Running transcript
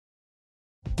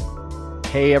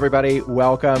Hey, everybody.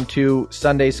 Welcome to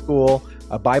Sunday School,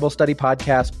 a Bible study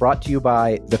podcast brought to you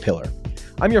by The Pillar.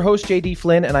 I'm your host, J.D.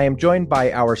 Flynn, and I am joined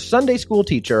by our Sunday school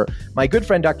teacher, my good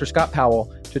friend, Dr. Scott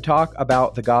Powell, to talk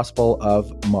about the Gospel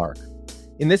of Mark.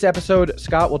 In this episode,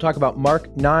 Scott will talk about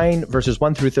Mark 9, verses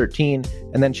 1 through 13,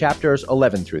 and then chapters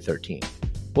 11 through 13.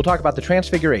 We'll talk about the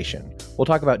Transfiguration. We'll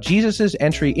talk about Jesus'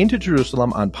 entry into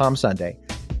Jerusalem on Palm Sunday,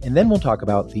 and then we'll talk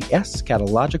about the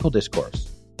eschatological discourse.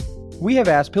 We have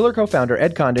asked Pillar co-founder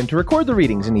Ed Condon to record the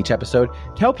readings in each episode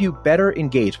to help you better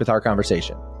engage with our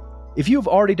conversation. If you've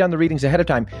already done the readings ahead of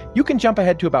time, you can jump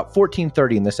ahead to about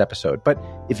 14:30 in this episode. But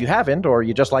if you haven't, or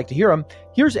you just like to hear them,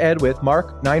 here's Ed with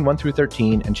Mark 9, 1 through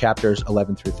 13 and chapters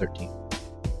 11 through 13.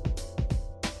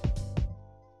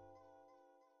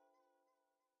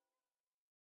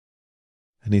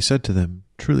 And he said to them,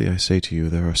 "Truly I say to you,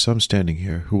 there are some standing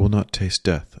here who will not taste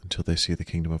death until they see the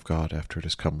kingdom of God after it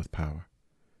has come with power."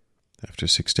 After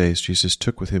 6 days, Jesus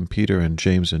took with him Peter and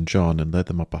James and John and led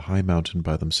them up a high mountain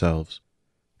by themselves.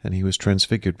 And he was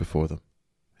transfigured before them,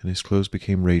 and his clothes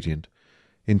became radiant,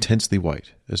 intensely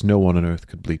white, as no one on earth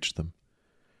could bleach them.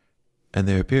 And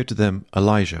there appeared to them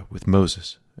Elijah with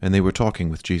Moses, and they were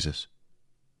talking with Jesus.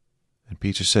 And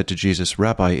Peter said to Jesus,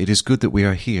 "Rabbi, it is good that we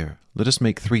are here. Let us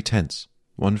make 3 tents,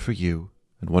 one for you,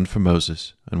 and one for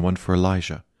Moses, and one for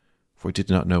Elijah." For he did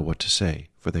not know what to say,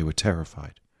 for they were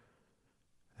terrified.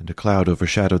 And a cloud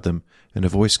overshadowed them, and a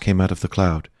voice came out of the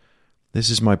cloud, "This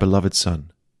is my beloved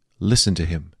Son. Listen to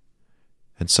him."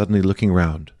 And suddenly looking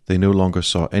round, they no longer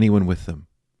saw anyone with them,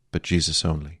 but Jesus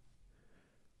only.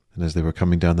 And as they were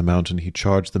coming down the mountain, he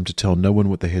charged them to tell no one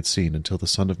what they had seen until the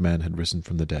Son of Man had risen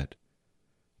from the dead.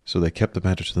 So they kept the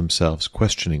matter to themselves,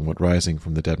 questioning what rising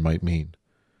from the dead might mean.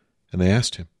 And they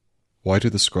asked him, "Why do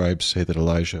the scribes say that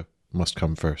Elijah must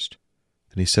come first?"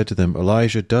 And he said to them,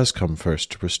 "Elijah does come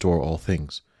first to restore all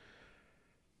things.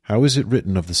 How is it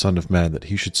written of the Son of Man that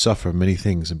he should suffer many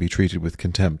things and be treated with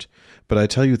contempt? But I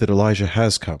tell you that Elijah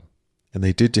has come, and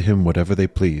they did to him whatever they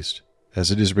pleased,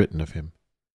 as it is written of him."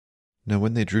 Now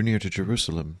when they drew near to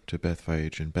Jerusalem, to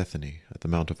Bethphage and Bethany, at the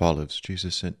Mount of Olives,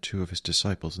 Jesus sent 2 of his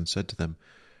disciples and said to them,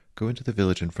 "Go into the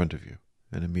village in front of you,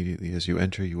 and immediately as you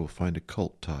enter you will find a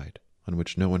colt tied, on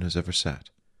which no one has ever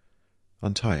sat.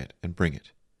 Untie it and bring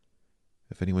it.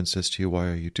 If anyone says to you, 'Why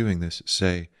are you doing this?'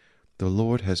 say, 'The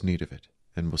Lord has need of it,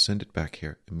 and will send it back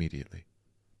here immediately.'"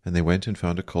 And they went and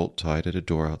found a colt tied at a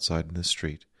door outside in the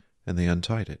street, and they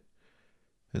untied it.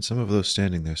 And some of those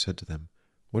standing there said to them,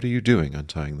 "What are you doing,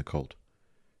 untying the colt?"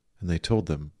 And they told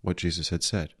them what Jesus had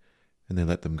said, and they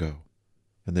let them go.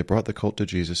 And they brought the colt to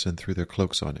Jesus and threw their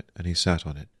cloaks on it, and he sat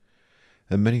on it.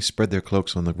 And many spread their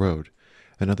cloaks on the road,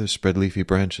 and others spread leafy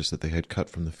branches that they had cut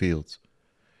from the fields.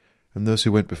 And those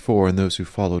who went before and those who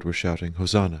followed were shouting,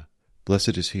 "Hosanna!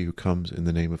 Blessed is he who comes in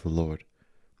the name of the Lord.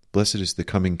 Blessed is the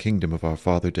coming kingdom of our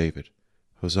father David.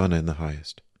 Hosanna in the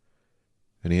highest."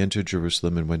 And he entered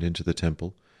Jerusalem and went into the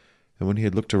temple. And when he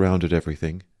had looked around at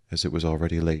everything, as it was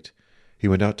already late, he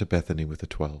went out to Bethany with the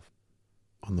 12.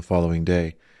 On the following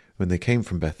day, when they came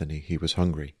from Bethany, he was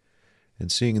hungry. And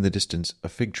seeing in the distance a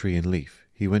fig tree in leaf,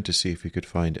 he went to see if he could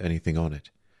find anything on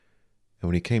it. And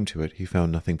when he came to it, he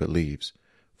found nothing but leaves,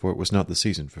 for it was not the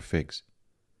season for figs.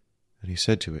 And he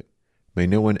said to it, "May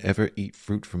no one ever eat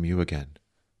fruit from you again."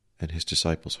 And his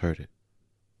disciples heard it.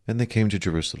 And they came to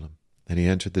Jerusalem, and he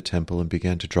entered the temple and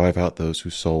began to drive out those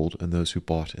who sold and those who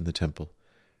bought in the temple.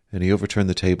 And he overturned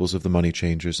the tables of the money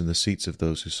changers and the seats of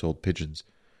those who sold pigeons.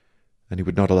 And he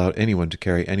would not allow anyone to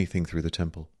carry anything through the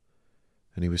temple.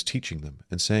 And he was teaching them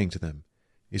and saying to them,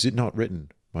 "Is it not written,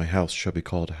 'My house shall be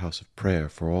called a house of prayer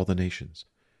for all the nations'?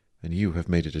 And you have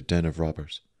made it a den of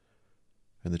robbers."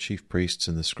 And the chief priests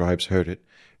and the scribes heard it,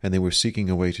 and they were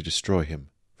seeking a way to destroy him,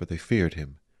 for they feared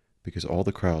him, because all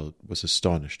the crowd was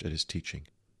astonished at his teaching.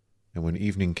 And when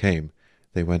evening came,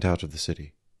 they went out of the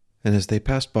city. And as they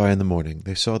passed by in the morning,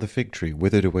 they saw the fig tree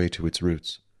withered away to its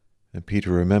roots. And Peter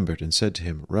remembered and said to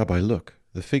him, "Rabbi, look,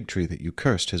 the fig tree that you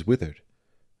cursed has withered."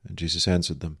 And Jesus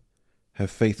answered them, "Have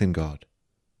faith in God.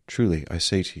 Truly, I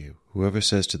say to you, whoever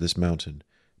says to this mountain,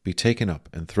 'Be taken up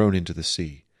and thrown into the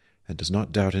sea,' and does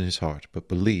not doubt in his heart, but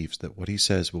believes that what he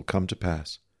says will come to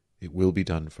pass, it will be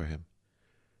done for him.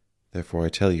 Therefore I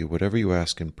tell you, whatever you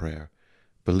ask in prayer,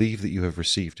 believe that you have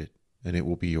received it, and it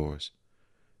will be yours.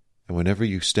 And whenever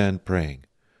you stand praying,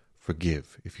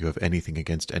 forgive if you have anything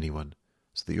against anyone,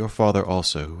 so that your Father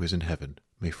also, who is in heaven,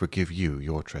 may forgive you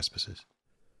your trespasses."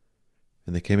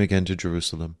 And they came again to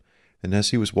Jerusalem, and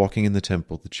as he was walking in the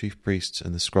temple, the chief priests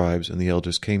and the scribes and the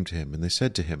elders came to him, and they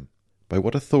said to him, "By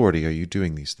what authority are you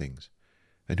doing these things?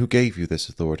 And who gave you this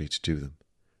authority to do them?"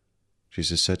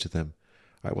 Jesus said to them,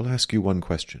 "I will ask you one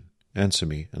question. Answer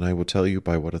me, and I will tell you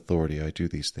by what authority I do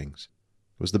these things.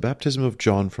 Was the baptism of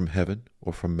John from heaven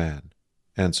or from man?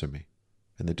 Answer me.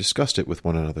 And they discussed it with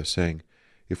one another, saying,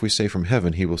 If we say from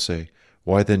heaven, he will say,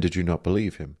 Why then did you not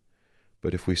believe him?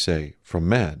 But if we say, From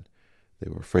man, they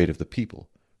were afraid of the people,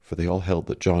 for they all held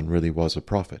that John really was a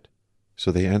prophet.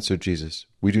 So they answered Jesus,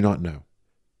 We do not know.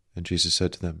 And Jesus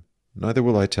said to them, Neither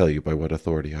will I tell you by what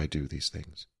authority I do these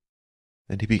things.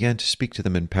 And he began to speak to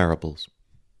them in parables.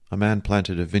 A man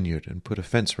planted a vineyard and put a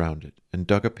fence round it, and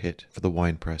dug a pit for the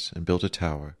winepress, and built a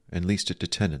tower, and leased it to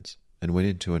tenants, and went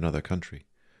into another country.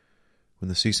 When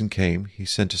the season came, he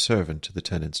sent a servant to the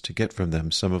tenants to get from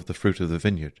them some of the fruit of the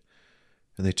vineyard.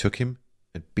 And they took him,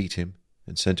 and beat him,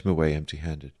 and sent him away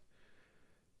empty-handed.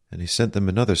 And he sent them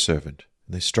another servant,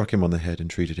 and they struck him on the head and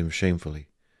treated him shamefully.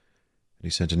 And he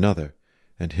sent another,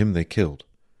 and him they killed.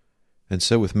 And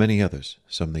so with many others,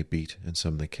 some they beat, and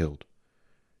some they killed.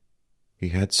 He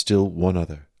had still one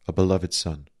other, a beloved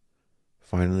son.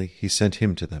 Finally he sent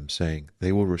him to them, saying,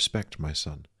 They will respect my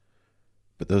son.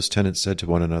 But those tenants said to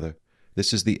one another,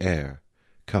 This is the heir.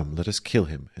 Come, let us kill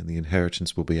him, and the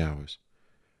inheritance will be ours.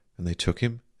 And they took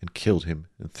him, and killed him,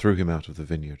 and threw him out of the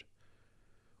vineyard.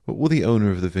 What will the owner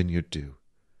of the vineyard do?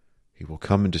 He will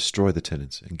come and destroy the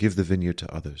tenants, and give the vineyard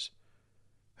to others.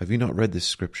 Have you not read this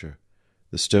scripture?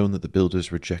 The stone that the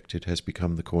builders rejected has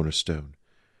become the cornerstone.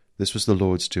 This was the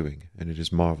Lord's doing, and it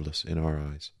is marvelous in our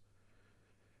eyes.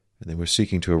 And they were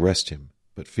seeking to arrest him,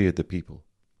 but feared the people,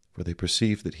 for they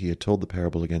perceived that he had told the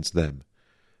parable against them.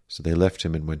 So they left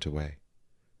him and went away.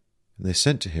 And they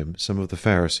sent to him some of the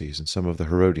Pharisees and some of the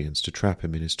Herodians to trap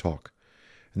him in his talk.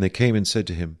 And they came and said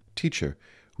to him, Teacher,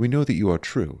 we know that you are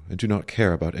true, and do not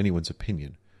care about anyone's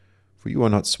opinion. For you are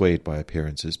not swayed by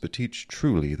appearances, but teach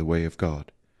truly the way of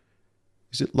God.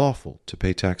 Is it lawful to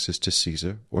pay taxes to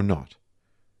Caesar or not?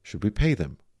 Should we pay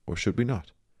them, or should we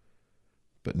not?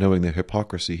 But knowing their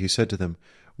hypocrisy, he said to them,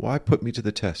 Why put me to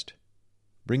the test?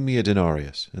 Bring me a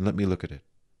denarius, and let me look at it.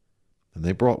 And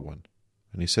they brought one.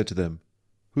 And he said to them,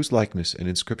 Whose likeness and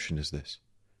inscription is this?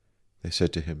 They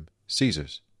said to him,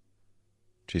 Caesar's.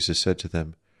 Jesus said to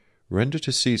them, Render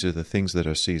to Caesar the things that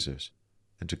are Caesar's,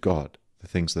 and to God the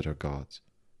things that are God's.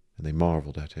 And they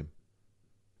marveled at him.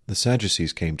 The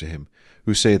Sadducees came to him,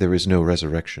 who say there is no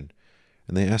resurrection.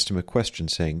 And they asked him a question,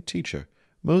 saying, Teacher,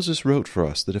 Moses wrote for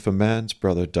us that if a man's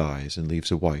brother dies and leaves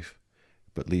a wife,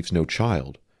 but leaves no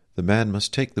child, the man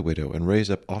must take the widow and raise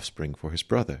up offspring for his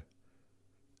brother.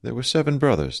 There were 7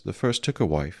 brothers. The first took a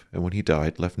wife, and when he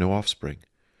died left no offspring.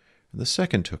 And the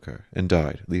second took her, and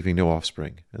died, leaving no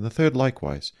offspring, and the third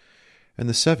likewise. And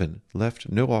the 7 left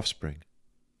no offspring.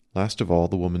 Last of all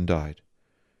the woman died.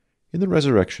 In the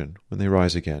resurrection, when they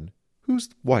rise again, whose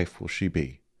wife will she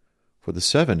be? For the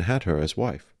 7 had her as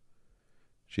wife.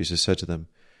 Jesus said to them,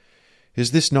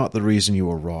 Is this not the reason you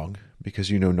are wrong, because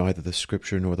you know neither the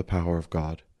Scripture nor the power of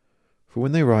God? For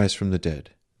when they rise from the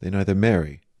dead, they neither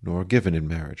marry nor are given in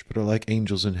marriage, but are like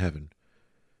angels in heaven.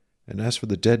 And as for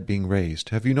the dead being raised,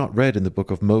 have you not read in the book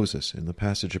of Moses, in the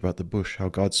passage about the bush, how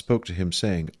God spoke to him,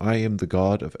 saying, I am the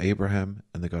God of Abraham,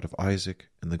 and the God of Isaac,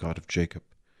 and the God of Jacob?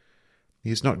 He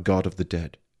is not God of the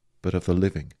dead, but of the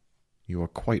living. You are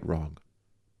quite wrong.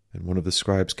 And one of the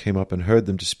scribes came up and heard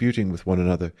them disputing with one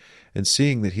another, and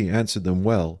seeing that he answered them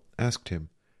well, asked him,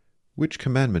 Which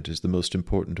commandment is the most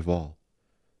important of all?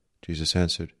 Jesus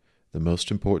answered, The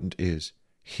most important is,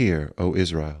 Hear, O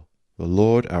Israel, the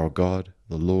Lord our God,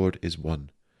 the Lord is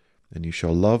one. And you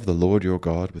shall love the Lord your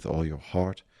God with all your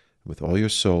heart, and with all your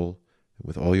soul, and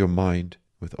with all your mind,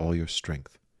 and with all your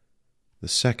strength. The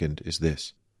second is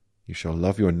this, You shall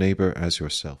love your neighbor as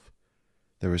yourself.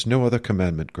 There is no other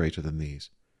commandment greater than these.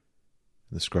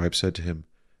 And the scribe said to him,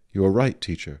 You are right,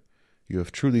 teacher. You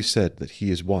have truly said that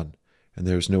he is one, and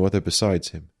there is no other besides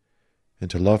him. And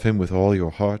to love him with all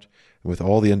your heart, and with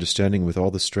all the understanding, and with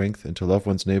all the strength, and to love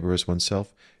one's neighbor as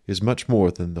oneself, is much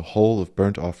more than the whole of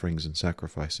burnt offerings and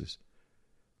sacrifices.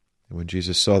 And when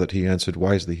Jesus saw that he answered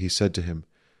wisely, he said to him,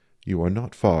 You are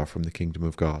not far from the kingdom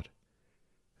of God.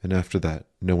 And after that,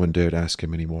 no one dared ask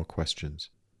him any more questions.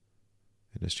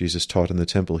 And as Jesus taught in the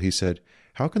temple, he said,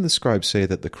 How can the scribes say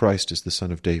that the Christ is the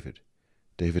son of David?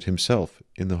 David himself,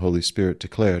 in the Holy Spirit,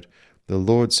 declared, The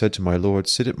Lord said to my Lord,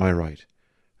 Sit at my right,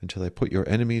 until I put your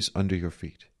enemies under your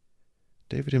feet.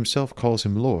 David himself calls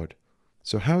him Lord,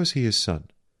 so how is he his son?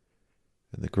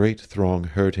 And the great throng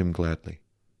heard him gladly.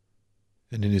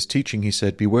 And in his teaching he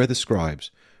said, Beware the scribes,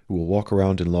 who will walk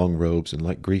around in long robes and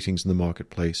like greetings in the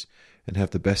marketplace, and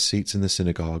have the best seats in the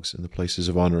synagogues and the places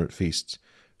of honor at feasts,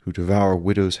 who devour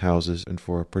widows' houses and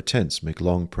for a pretense make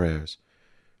long prayers.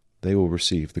 They will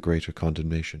receive the greater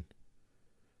condemnation.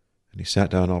 And he sat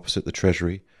down opposite the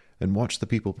treasury, and watched the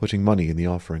people putting money in the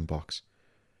offering box.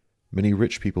 Many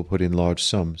rich people put in large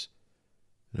sums,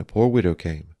 and a poor widow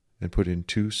came and put in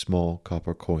 2 small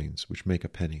copper coins, which make a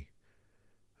penny.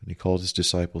 And he called his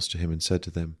disciples to him and said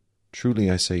to them, Truly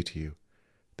I say to you,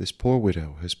 this poor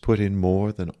widow has put in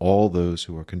more than all those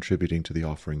who are contributing to the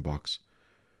offering box,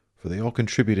 for they all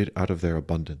contributed out of their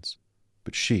abundance.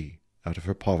 But she, out of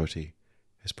her poverty,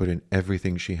 has put in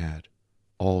everything she had,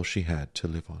 all she had to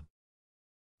live on.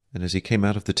 And as he came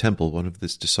out of the temple, one of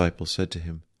his disciples said to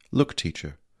him, Look,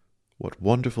 teacher, what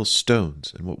wonderful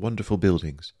stones and what wonderful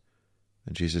buildings.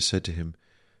 And Jesus said to him,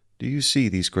 Do you see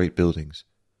these great buildings?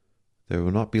 There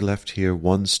will not be left here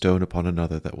one stone upon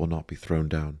another that will not be thrown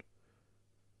down.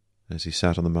 And as he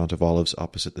sat on the Mount of Olives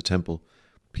opposite the temple,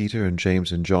 Peter and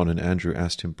James and John and Andrew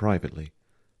asked him privately,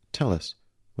 Tell us,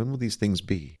 when will these things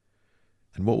be?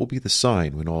 And what will be the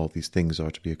sign when all these things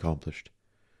are to be accomplished?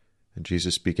 And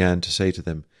Jesus began to say to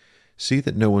them, See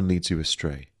that no one leads you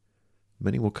astray.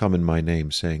 Many will come in my name,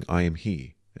 saying, I am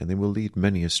he, and they will lead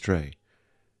many astray.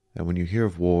 And when you hear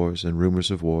of wars and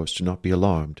rumors of wars, do not be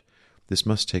alarmed. This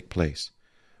must take place,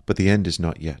 but the end is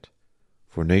not yet.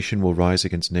 For nation will rise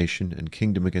against nation, and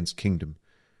kingdom against kingdom.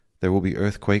 There will be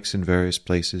earthquakes in various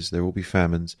places, there will be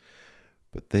famines,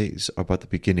 but these are but the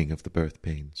beginning of the birth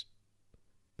pains.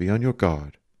 Be on your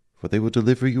guard, for they will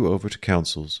deliver you over to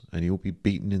councils, and you will be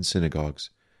beaten in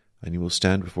synagogues, and you will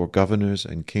stand before governors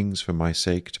and kings for my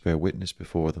sake to bear witness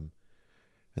before them.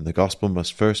 And the gospel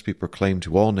must first be proclaimed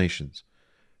to all nations.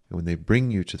 And when they bring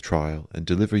you to trial and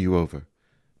deliver you over,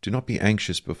 do not be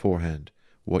anxious beforehand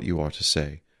what you are to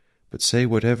say, but say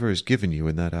whatever is given you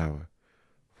in that hour.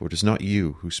 For it is not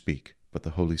you who speak, but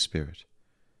the Holy Spirit.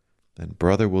 And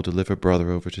brother will deliver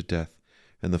brother over to death,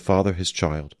 and the father his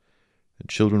child, and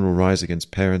children will rise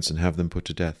against parents and have them put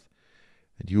to death.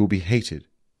 And you will be hated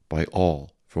by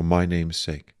all for my name's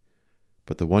sake,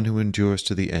 but the one who endures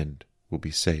to the end will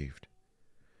be saved.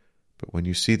 But when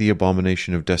you see the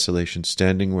abomination of desolation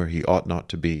standing where he ought not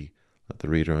to be, let the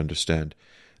reader understand,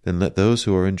 then let those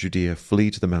who are in Judea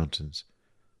flee to the mountains.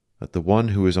 Let the one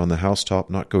who is on the housetop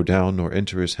not go down nor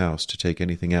enter his house to take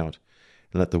anything out,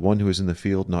 and let the one who is in the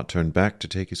field not turn back to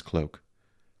take his cloak.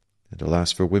 And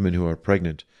alas for women who are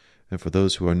pregnant, and for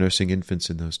those who are nursing infants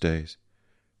in those days.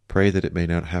 Pray that it may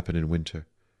not happen in winter.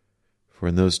 For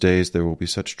in those days there will be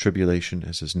such tribulation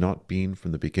as has not been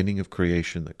from the beginning of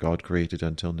creation that God created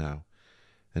until now,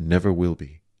 and never will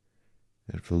be.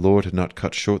 And if the Lord had not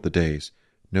cut short the days,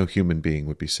 no human being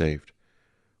would be saved.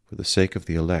 For the sake of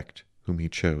the elect, whom he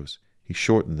chose, he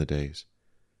shortened the days.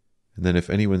 And then if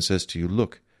anyone says to you,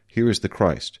 Look, here is the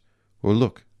Christ, or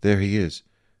Look, there he is,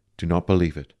 do not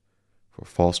believe it. For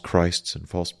false Christs and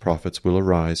false prophets will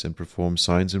arise and perform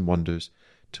signs and wonders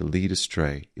to lead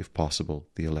astray, if possible,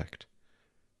 the elect.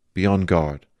 Be on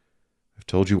guard. I've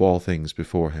told you all things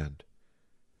beforehand.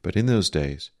 But in those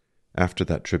days, after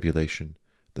that tribulation,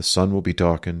 the sun will be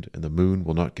darkened, and the moon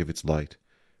will not give its light,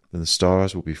 and the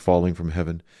stars will be falling from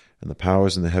heaven, and the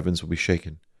powers in the heavens will be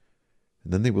shaken.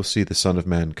 And then they will see the Son of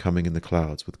Man coming in the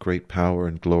clouds with great power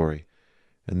and glory.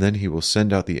 And then he will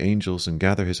send out the angels and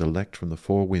gather his elect from the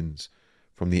 4 winds,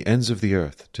 from the ends of the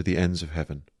earth to the ends of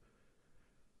heaven.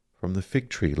 From the fig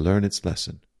tree learn its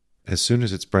lesson. As soon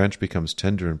as its branch becomes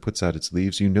tender and puts out its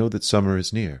leaves, you know that summer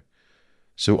is near.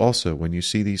 So also, when you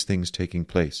see these things taking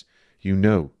place, you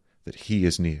know that he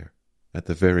is near, at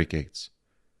the very gates.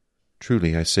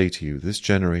 Truly I say to you, this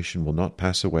generation will not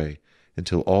pass away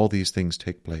until all these things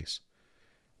take place.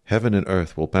 Heaven and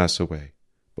earth will pass away,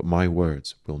 but my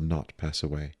words will not pass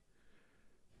away.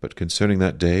 But concerning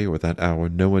that day or that hour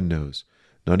no one knows,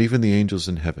 not even the angels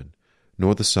in heaven,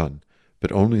 nor the Son,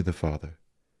 but only the Father.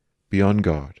 Be on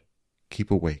guard, keep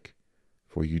awake,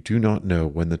 for you do not know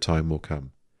when the time will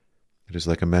come. It is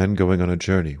like a man going on a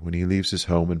journey when he leaves his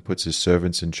home and puts his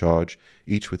servants in charge,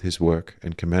 each with his work,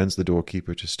 and commands the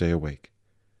doorkeeper to stay awake.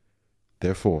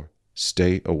 Therefore,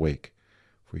 stay awake,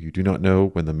 for you do not know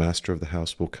when the master of the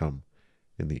house will come,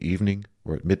 in the evening,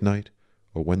 or at midnight,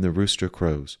 or when the rooster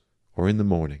crows, or in the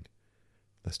morning,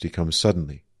 lest he come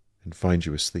suddenly and find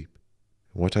you asleep.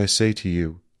 And what I say to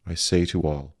you, I say to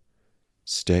all,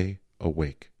 stay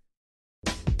awake.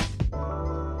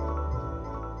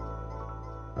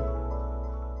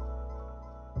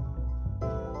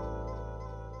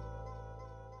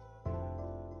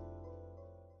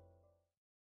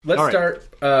 Let's start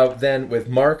then with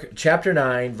Mark chapter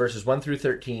 9, verses 1 through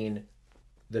 13,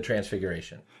 the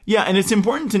Transfiguration. Yeah, and it's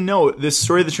important to note this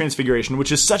story of the Transfiguration,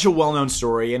 which is such a well-known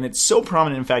story, and it's so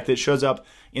prominent, in fact, that it shows up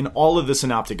in all of the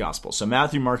Synoptic Gospels. So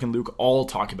Matthew, Mark, and Luke all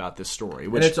talk about this story.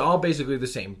 And it's all basically the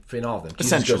same in all of them.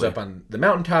 Jesus goes up on the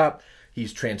mountaintop.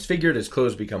 he's transfigured, his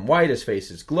clothes become white, his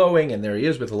face is glowing, and there he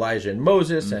is with Elijah and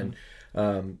Moses. And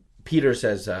Peter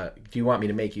says, do you want me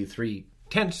to make you 3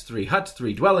 tents, 3 huts,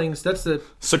 3 dwellings? That's the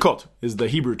Sukkot is the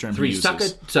Hebrew term 3 he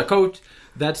uses. Sukkot.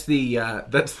 That's the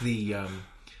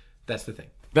thing.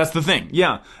 That's the thing.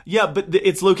 Yeah. But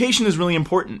its location is really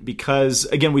important because,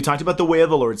 again, we talked about the way of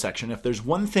the Lord section. If there's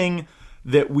one thing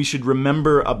that we should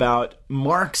remember about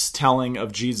Mark's telling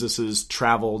of Jesus's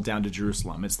travel down to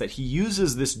Jerusalem, it's that he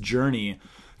uses this journey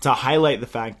to highlight the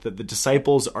fact that the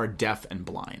disciples are deaf and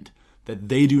blind, that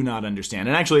they do not understand.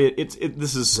 And actually,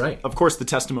 this is, of course, the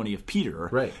testimony of Peter.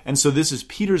 Right. And so this is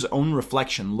Peter's own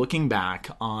reflection, looking back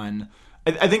on,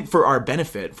 I think for our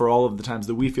benefit, for all of the times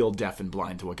that we feel deaf and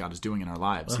blind to what God is doing in our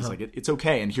lives. He's like, it's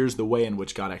okay, and here's the way in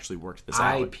which God actually worked this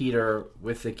out. Peter,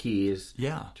 with the keys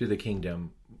to the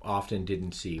kingdom, often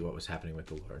didn't see what was happening with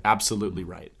the Lord. Absolutely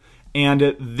right.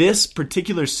 And this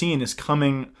particular scene is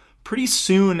coming pretty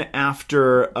soon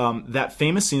after that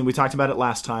famous scene, we talked about it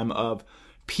last time, of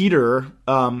Peter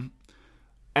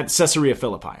at Caesarea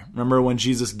Philippi. Remember when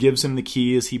Jesus gives him the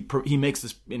keys, he makes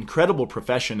this incredible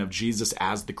profession of Jesus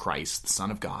as the Christ, the Son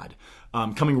of God,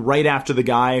 coming right after the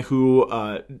guy who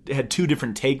had 2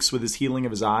 different takes with his healing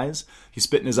of his eyes. He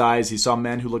spit in his eyes. He saw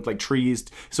men who looked like trees.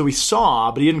 So he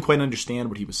saw, but he didn't quite understand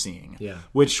what he was seeing,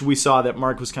 which we saw that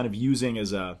Mark was kind of using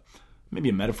as maybe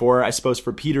a metaphor, I suppose,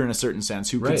 for Peter in a certain sense,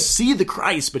 who could see the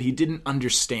Christ, but he didn't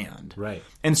understand. Right.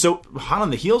 And so, hot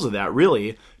on the heels of that,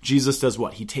 really, Jesus does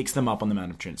what? He takes them up on the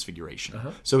Mount of Transfiguration.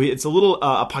 So it's a little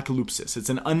apocalypsis. It's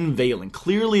an unveiling.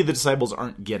 Clearly, the disciples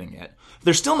aren't getting it.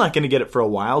 They're still not going to get it for a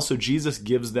while, so Jesus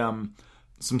gives them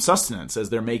some sustenance as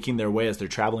they're making their way, as they're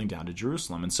traveling down to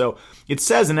Jerusalem. And so, it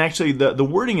says, and actually, the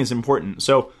wording is important.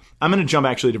 So, I'm going to jump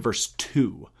actually to verse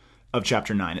 2. Of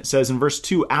chapter 9. It says in verse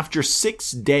 2, after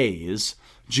 6 days,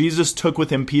 Jesus took with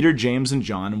him Peter, James, and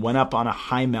John and went up on a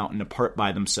high mountain apart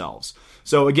by themselves.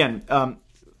 So again,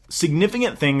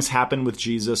 significant things happen with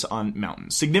Jesus on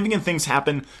mountains. Significant things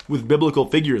happen with biblical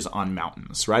figures on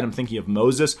mountains, right? I'm thinking of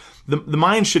Moses. The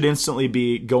mind should instantly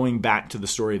be going back to the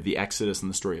story of the Exodus and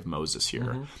the story of Moses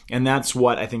here. And that's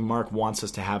what I think Mark wants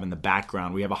us to have in the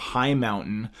background. We have a high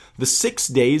mountain. The 6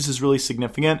 days is really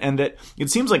significant, and that it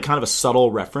seems like kind of a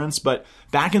subtle reference, but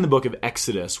back in the book of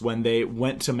Exodus, when they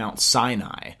went to Mount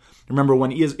Sinai, remember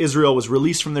when Israel was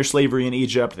released from their slavery in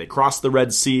Egypt, they crossed the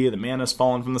Red Sea, the manna's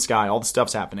fallen from the sky, all the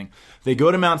stuff's happening. They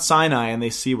go to Mount Sinai and they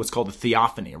see what's called a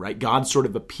theophany, right? God sort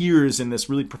of appears in this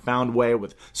really profound way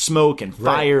with smoke and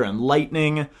fire and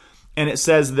lightning. And it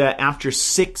says that after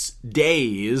 6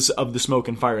 days of the smoke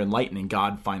and fire and lightning,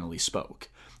 God finally spoke.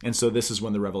 And so this is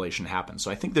when the revelation happens. So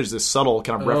I think there's this subtle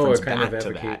kind of reference back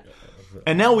to that.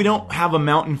 And now we don't have a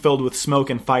mountain filled with smoke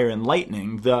and fire and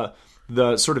lightning.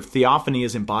 The sort of theophany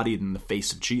is embodied in the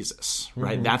face of Jesus,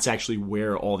 right? That's actually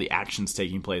where all the action's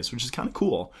taking place, which is kind of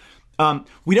cool.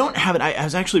 We don't have it. I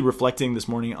was actually reflecting this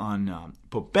morning on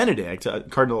Pope Benedict,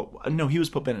 he was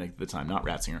Pope Benedict at the time, not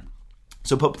Ratzinger.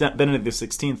 So Pope Benedict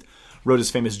XVI wrote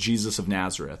his famous Jesus of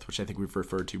Nazareth, which I think we've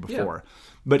referred to before. Yeah.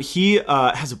 But he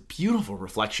has a beautiful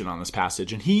reflection on this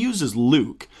passage, and he uses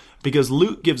Luke, because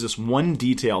Luke gives us one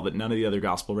detail that none of the other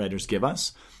gospel writers give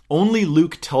us. Only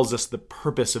Luke tells us the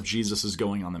purpose of Jesus'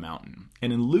 going on the mountain.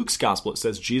 And in Luke's gospel, it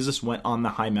says Jesus went on the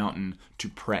high mountain to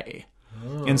pray.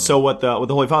 Oh. And so what the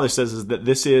Holy Father says is that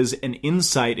this is an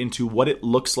insight into what it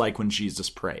looks like when Jesus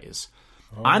prays.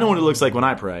 Oh. I know what it looks like when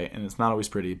I pray, and it's not always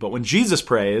pretty. But when Jesus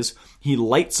prays, he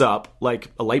lights up like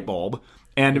a light bulb,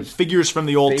 and his figures from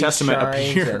the Old Testament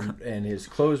appear. And his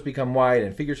clothes become white,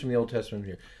 and figures from the Old Testament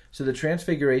appear. So the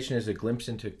Transfiguration is a glimpse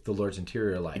into the Lord's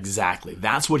interior life. Exactly.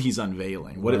 That's what he's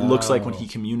unveiling, what it looks like when he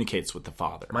communicates with the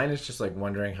Father. Mine is just like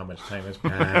wondering how much time has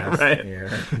passed. Right?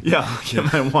 Yeah,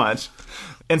 get my watch.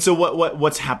 And so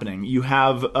what's happening? You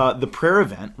have the prayer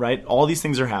event, right? All these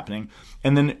things are happening.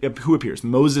 And then who appears?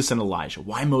 Moses and Elijah.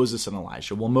 Why Moses and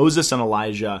Elijah? Well, Moses and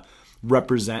Elijah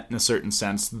represent, in a certain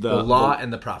sense, the law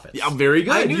and the prophets. Yeah, very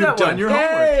good. I knew You've done your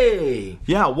homework.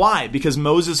 Yeah, why? Because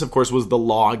Moses, of course, was the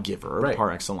lawgiver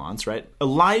par excellence, right?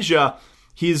 Elijah,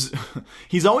 he's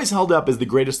always held up as the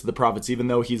greatest of the prophets, even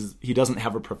though he doesn't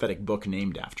have a prophetic book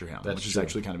named after him, which is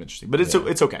actually kind of interesting. But it's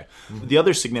okay. Mm-hmm. The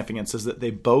other significance is that they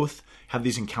both have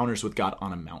these encounters with God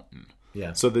on a mountain.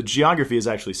 Yeah. So the geography is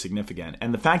actually significant.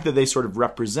 And the fact that they sort of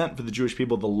represent for the Jewish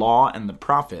people the law and the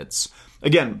prophets.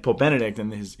 Again, Pope Benedict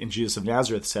in Jesus of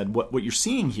Nazareth said, what you're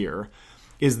seeing here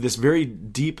is this very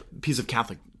deep piece of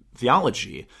Catholic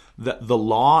theology, that the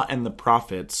law and the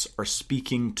prophets are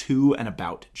speaking to and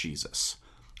about Jesus.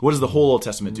 What is the whole Old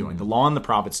Testament doing? The law and the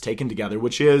prophets taken together,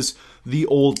 which is the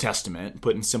Old Testament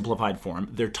put in simplified form.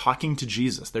 They're talking to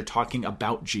Jesus. They're talking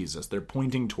about Jesus. They're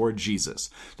pointing toward Jesus.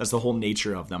 That's the whole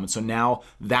nature of them. And so now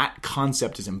that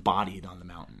concept is embodied on the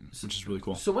mountain, which is really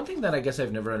cool. So one thing that I guess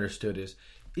I've never understood is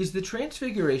the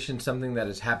transfiguration something that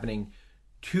is happening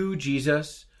to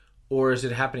Jesus, or is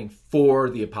it happening for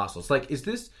the apostles? Like, is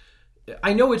this...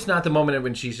 I know it's not the moment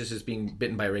when Jesus is being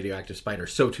bitten by a radioactive spider,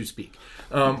 so to speak.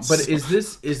 But is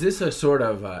this a sort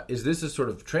of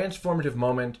transformative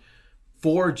moment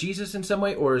for Jesus in some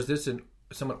way, or is this a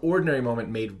somewhat ordinary moment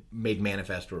made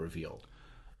manifest or revealed?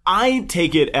 I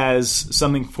take it as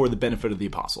something for the benefit of the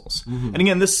apostles. And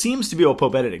again, this seems to be what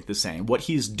Pope Benedict is saying. What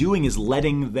he's doing is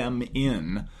letting them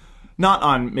in, not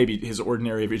on maybe his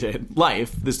ordinary everyday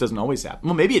life. This doesn't always happen.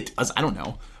 Well, maybe it does. I don't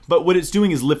know. But what it's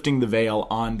doing is lifting the veil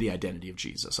on the identity of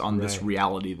Jesus, on this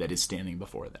reality that is standing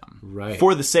before them,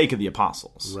 for the sake of the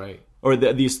apostles, or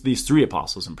these three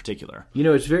apostles in particular. You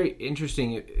know, it's very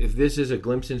interesting. If this is a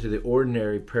glimpse into the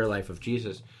ordinary prayer life of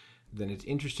Jesus, then it's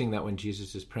interesting that when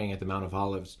Jesus is praying at the Mount of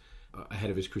Olives ahead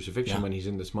of his crucifixion, when he's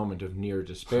in this moment of near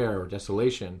despair or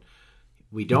desolation,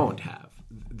 we don't have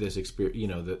this experience, you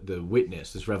know, the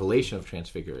witness, this revelation of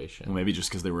transfiguration. Well, maybe just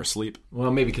because they were asleep. Well,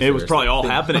 maybe because it was probably all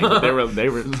happening. But they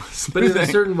were. But in a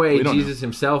certain way, Jesus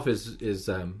himself is it's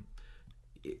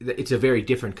a very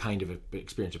different kind of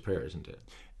experience of prayer, isn't it?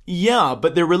 Yeah,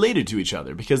 but they're related to each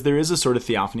other because there is a sort of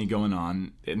theophany going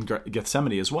on in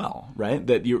Gethsemane as well, right?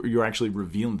 That you're actually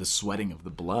revealing the sweating of the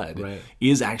blood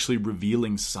is actually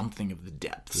revealing something of the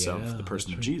depths of the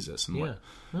person of Jesus and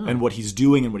and what he's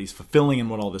doing and what he's fulfilling and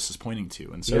what all this is pointing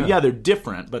to. And so, they're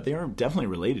different, but they are definitely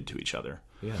related to each other.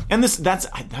 Yeah. And that's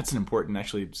an important,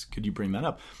 actually, could you bring that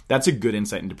up? That's a good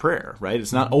insight into prayer, right?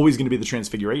 It's not always going to be the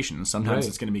transfiguration. Sometimes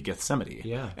it's going to be Gethsemane.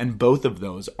 Yeah. And both of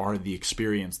those are the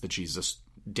experience that Jesus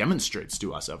demonstrates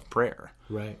to us of prayer,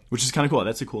 right? Which is kind of cool.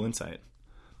 That's a cool insight.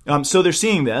 So they're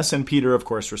seeing this, and Peter, of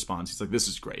course, responds. He's like, "This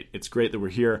is great. It's great that we're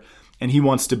here." And he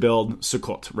wants to build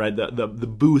Sukkot, right? The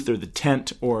booth or the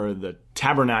tent or the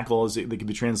tabernacle, as they could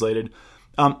be translated.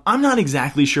 I'm not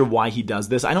exactly sure why he does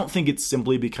this. I don't think it's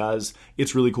simply because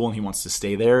it's really cool and he wants to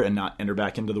stay there and not enter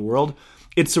back into the world.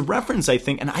 It's a reference, I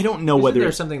think, and I don't know whether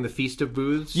there's something, the Feast of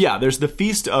Booths? Yeah, there's the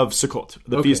Feast of Sukkot,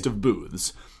 the Feast of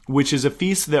Booths, which is a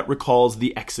feast that recalls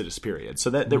the Exodus period. So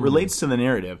that relates to the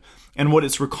narrative. And what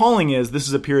it's recalling is this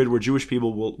is a period where Jewish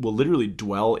people will literally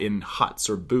dwell in huts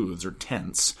or booths or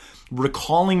tents,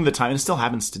 recalling the time, and it still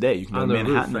happens today. You can go to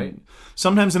Manhattan, roof, right?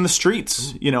 Sometimes in the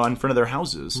streets, in front of their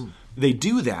houses. They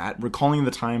do that, recalling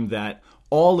the time that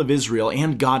all of Israel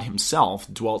and God himself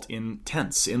dwelt in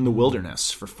tents in the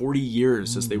wilderness for 40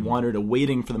 years as they wandered,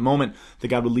 awaiting for the moment that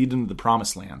God would lead them to the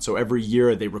promised land. So every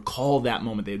year they recall that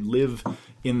moment. They live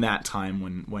in that time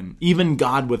when even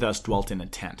God with us dwelt in a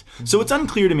tent. So it's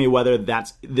unclear to me whether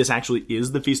this actually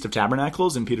is the Feast of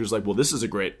Tabernacles, and Peter's like, well, this is a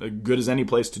good as any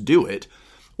place to do it,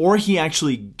 or he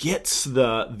actually gets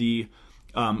the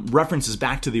references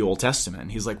back to the Old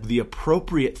Testament. He's like, the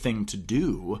appropriate thing to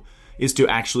do is to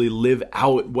actually live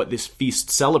out what this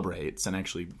feast celebrates and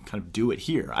actually kind of do it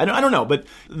here. I don't know, but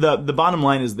the bottom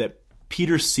line is that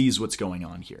Peter sees what's going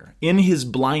on here. In his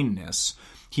blindness,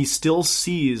 he still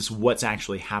sees what's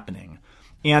actually happening.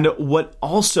 And what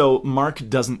also Mark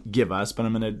doesn't give us, but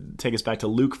I'm going to take us back to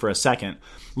Luke for a second,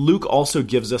 Luke also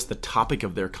gives us the topic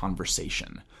of their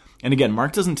conversation. And again,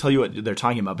 Mark doesn't tell you what they're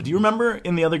talking about, but do you remember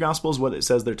in the other Gospels what it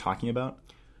says they're talking about?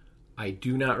 I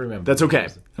do not remember. That's okay.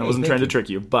 I wasn't trying to trick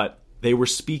you, but they were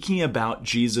speaking about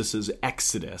Jesus'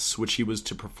 exodus, which he was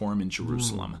to perform in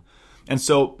Jerusalem. And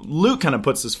so Luke kind of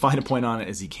puts as fine a point on it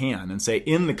as he can and say,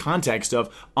 in the context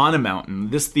of on a mountain,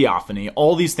 this theophany,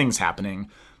 all these things happening,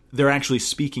 they're actually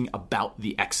speaking about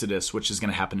the exodus, which is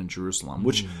going to happen in Jerusalem,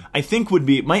 which I think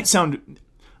might sound,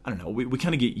 I don't know, we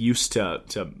kind of get used to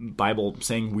Bible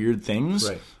saying weird things.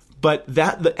 Right. But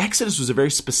the Exodus was a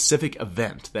very specific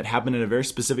event that happened in a very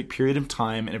specific period of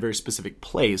time in a very specific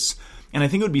place. And I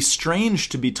think it would be strange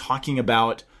to be talking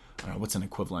about, I don't know, what's an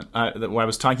equivalent? I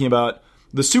was talking about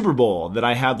the Super Bowl that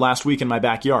I had last week in my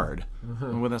backyard.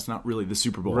 Well, that's not really the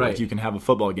Super Bowl. Right. Like you can have a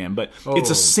football game, but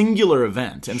it's a singular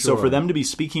event. And so for them to be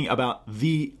speaking about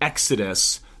the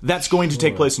Exodus that's going to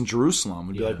take place in Jerusalem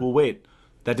would be like, well, wait,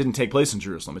 That didn't take place in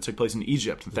Jerusalem. It took place in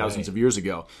Egypt thousands of years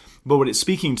ago. But what it's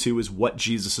speaking to is what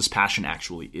Jesus' passion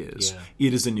actually is. Yeah.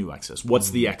 It is a new Exodus.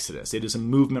 What's the Exodus? It is a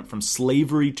movement from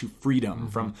slavery to freedom,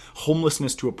 from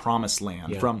homelessness to a promised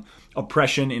land, from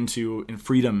oppression into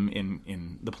freedom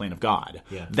in the plan of God.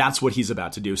 Yeah. That's what he's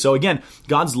about to do. So again,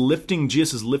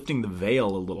 Jesus is lifting the veil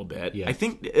a little bit. Yeah. I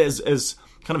think as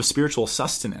kind of a spiritual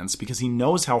sustenance, because he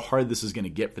knows how hard this is going to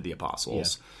get for the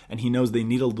apostles. Yeah. And he knows they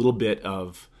need a little bit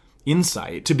of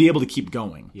insight to be able to keep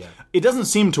going. Yeah. It doesn't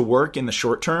seem to work in the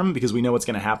short term because we know what's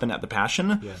going to happen at the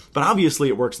Passion, but obviously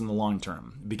it works in the long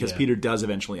term because Peter does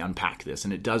eventually unpack this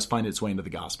and it does find its way into the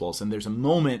Gospels. And there's a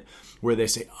moment where they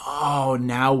say, oh,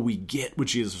 now we get what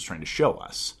Jesus was trying to show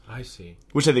us. I see.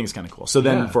 Which I think is kind of cool. So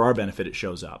then for our benefit, it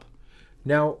shows up.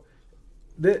 Now,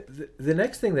 the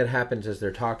next thing that happens as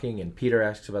they're talking and Peter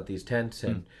asks about these tents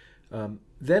and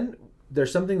then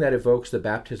there's something that evokes the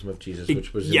baptism of Jesus,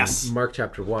 which was in Mark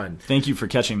chapter 1. Thank you for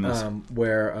catching this.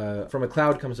 Where from a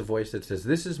cloud comes a voice that says,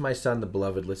 "This is my son, the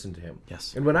beloved, listen to him."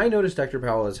 Yes. And what I noticed, Dr.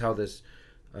 Powell, is how this,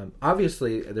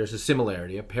 obviously there's a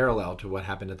similarity, a parallel to what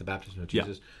happened at the baptism of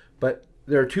Jesus, but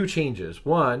there are two changes.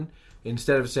 One,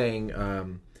 instead of saying,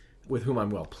 with whom I'm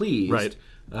well pleased, right.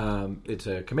 It's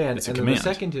a command. It's a and command. Then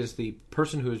the second is the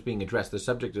person who is being addressed, the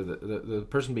subject of the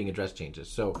person being addressed changes.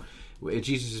 So at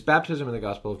Jesus' baptism in the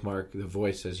Gospel of Mark, the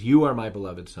voice says, "You are my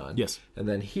beloved son." Yes. And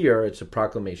then here it's a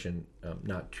proclamation,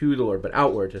 not to the Lord, but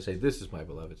outward to say, "This is my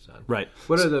beloved son." Right.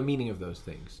 What are the meaning of those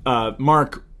things?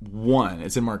 Mark 1,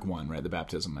 it's in Mark 1, right? The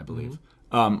baptism, I believe.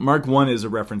 Mark 1 is a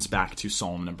reference back to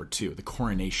Psalm number 2, the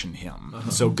coronation hymn.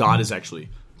 So God is actually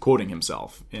quoting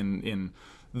himself in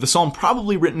the psalm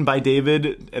probably written by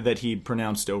David that he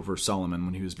pronounced over Solomon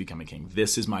when he was becoming king.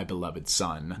 "This is my beloved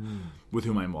son, with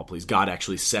whom I am well pleased." God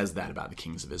actually says that about the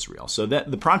kings of Israel. So that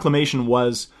the proclamation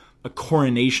was a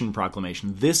coronation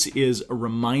proclamation. This is a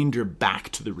reminder back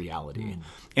to the reality.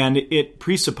 And it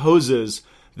presupposes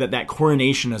that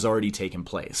coronation has already taken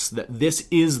place, that this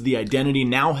is the identity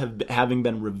now having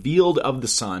been revealed of the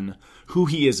Son, who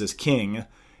he is as king.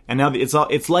 And now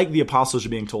it's like the apostles are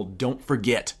being told, don't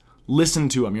forget. Listen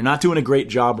to him. You're not doing a great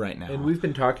job right now. And we've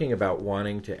been talking about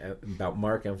about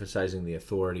Mark emphasizing the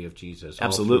authority of Jesus.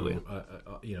 Absolutely.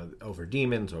 Through, over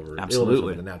demons, over Absolutely.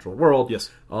 illness, over the natural world. Yes.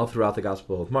 All throughout the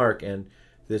Gospel of Mark. And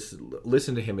this,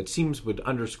 listen to him, it seems would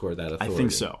underscore that authority. I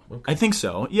think so. Okay. I think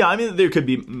so. Yeah, I mean, there could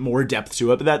be more depth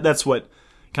to it, but that's what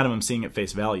kind of I'm seeing at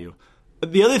face value.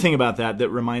 The other thing about that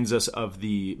reminds us of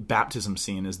the baptism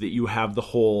scene is that you have the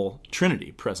whole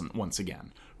Trinity present once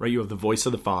again. Right, you have the voice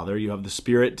of the Father, you have the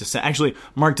Spirit descend. Actually,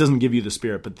 Mark doesn't give you the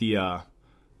Spirit, but the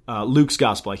Luke's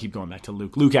Gospel, I keep going back to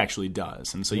Luke. Luke actually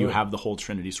does, and so you have the whole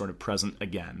Trinity sort of present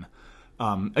again.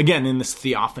 Again, in this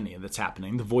theophany that's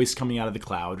happening, the voice coming out of the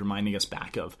cloud, reminding us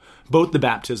back of both the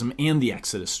baptism and the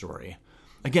Exodus story.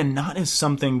 Again, not as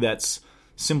something that's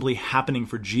simply happening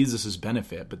for Jesus'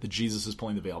 benefit, but that Jesus is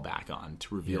pulling the veil back on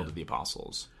to reveal to the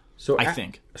apostles. So I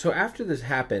think. So after this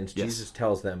happens, Jesus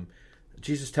tells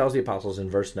the apostles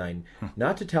in verse 9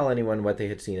 not to tell anyone what they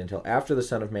had seen until after the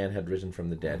Son of Man had risen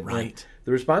from the dead. Right. And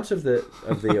the response of the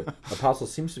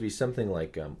apostles seems to be something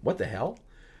like, what the hell?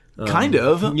 Kind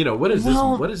of. What is this?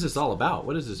 What is this all about?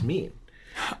 What does this mean?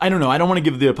 I don't know. I don't want to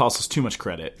give the apostles too much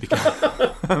credit.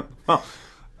 Because,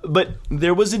 but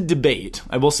there was a debate.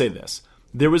 I will say this.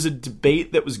 There was a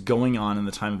debate that was going on in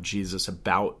the time of Jesus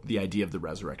about the idea of the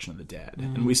resurrection of the dead.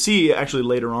 And we see actually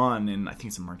later on I think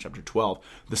it's in Mark chapter 12,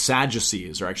 the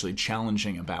Sadducees are actually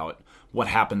challenging about what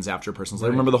happens after a person's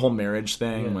life. Remember the whole marriage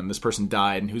thing when this person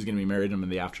died and who's going to be married to him in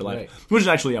the afterlife, which is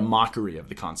actually a mockery of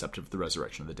the concept of the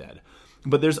resurrection of the dead.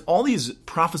 But there's all these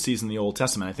prophecies in the Old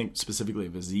Testament, I think specifically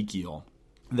of Ezekiel,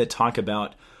 that talk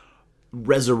about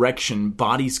resurrection,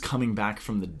 bodies coming back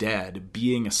from the dead,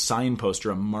 being a signpost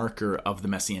or a marker of the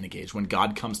Messianic age, when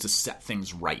God comes to set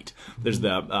things right. There's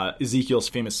the Ezekiel's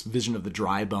famous vision of the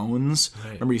dry bones.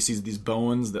 Right. Remember, he sees these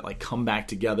bones that come back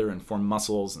together and form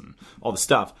muscles and all the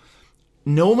stuff.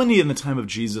 Nobody in the time of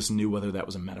Jesus knew whether that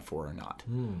was a metaphor or not,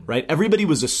 right? Everybody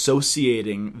was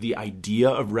associating the idea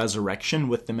of resurrection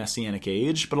with the Messianic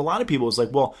age, but a lot of people was like,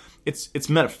 well, it's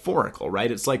metaphorical,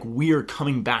 right? It's like we're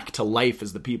coming back to life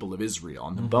as the people of Israel,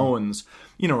 and the bones,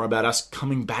 are about us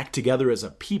coming back together as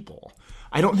a people.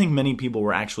 I don't think many people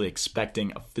were actually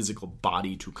expecting a physical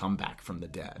body to come back from the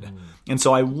dead. And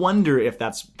so I wonder if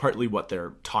that's partly what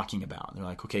they're talking about. They're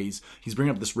like, okay, he's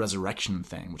bringing up this resurrection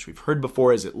thing, which we've heard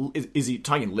before. Is he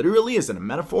talking literally? Is it a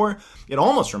metaphor? It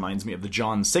almost reminds me of the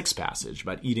John 6 passage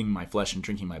about eating my flesh and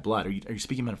drinking my blood. Are you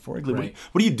speaking metaphorically? Right.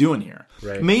 What are you doing here?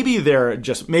 Right. Maybe they are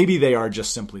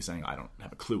just simply saying, I don't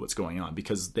have a clue what's going on,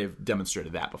 because they've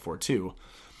demonstrated that before too.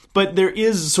 But there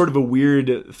is sort of a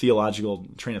weird theological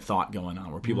train of thought going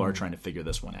on where people are trying to figure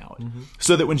this one out.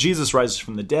 So that when Jesus rises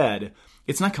from the dead,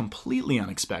 it's not completely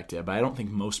unexpected, but I don't think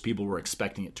most people were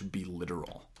expecting it to be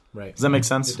literal. Right. Does that make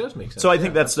sense? It does make sense. So I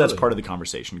think that's part of the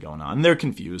conversation going on. They're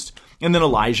confused. And then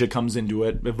Elijah comes into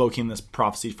it, evoking this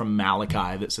prophecy from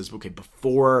Malachi that says, okay,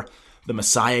 before the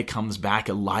Messiah comes back,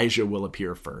 Elijah will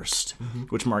appear first,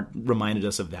 which Mark reminded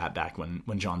us of that back when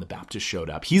John the Baptist showed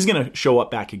up. He's going to show up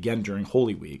back again during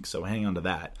Holy Week, so hang on to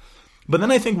that. But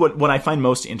then I think what I find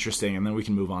most interesting, and then we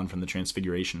can move on from the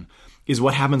Transfiguration, is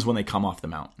what happens when they come off the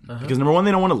mountain. Because number one,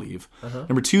 they don't want to leave.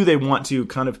 Number two, they want to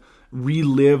kind of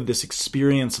relive this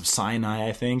experience of Sinai,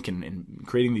 I think, and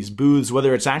creating these booths,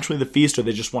 whether it's actually the feast or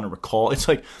they just want to recall. It's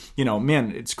like,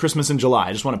 man, it's Christmas in July.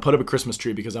 I just want to put up a Christmas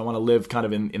tree because I want to live kind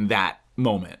of in that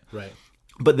moment. Right.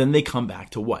 But then they come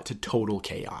back to what? To total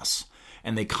chaos.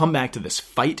 And they come back to this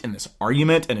fight and this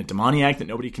argument and a demoniac that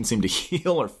nobody can seem to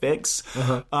heal or fix,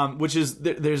 which is,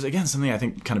 there's, again, something I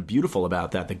think kind of beautiful about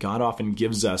that God often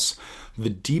gives us the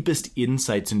deepest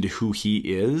insights into who he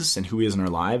is and who he is in our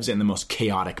lives in the most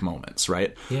chaotic moments,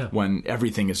 right? Yeah. When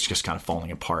everything is just kind of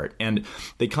falling apart. And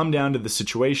they come down to the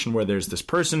situation where there's this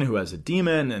person who has a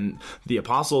demon, and the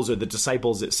apostles or the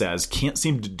disciples, it says, can't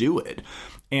seem to do it.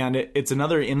 And it's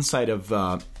another insight of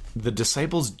the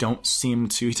disciples don't seem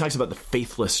to, he talks about the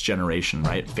faithless generation,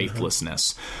 right?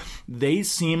 Faithlessness. They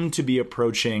seem to be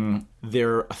approaching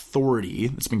their authority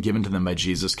that's been given to them by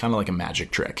Jesus kind of like a magic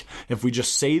trick. If we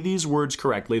just say these words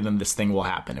correctly, then this thing will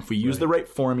happen. If we use the right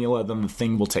formula, then the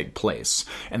thing will take place.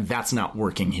 And that's not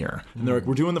working here. And they're like,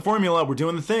 we're doing the formula, we're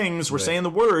doing the things, we're saying the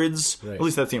words. At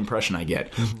least that's the impression I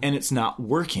get. And it's not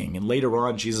working. And later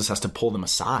on, Jesus has to pull them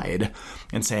aside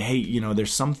and say, hey,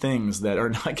 there's some things that are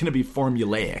not going to be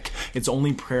formulaic. It's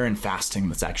only prayer and fasting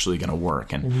that's actually going to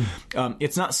work. And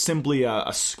it's not simply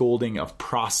a scolding of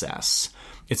process.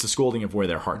 It's a scolding of where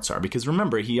their hearts are. Because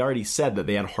remember, he already said that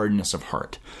they had hardness of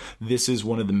heart. This is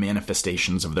one of the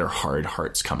manifestations of their hard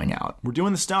hearts coming out. We're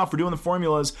doing the stuff, we're doing the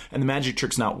formulas, and the magic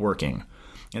trick's not working.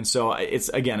 And so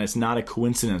it's not a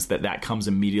coincidence that comes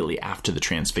immediately after the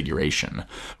Transfiguration,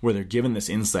 where they're given this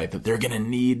insight that they're going to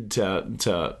need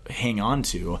to hang on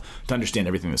to understand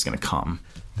everything that's going to come.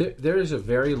 There is a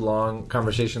very long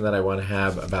conversation that I want to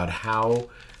have about how...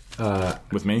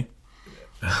 With me?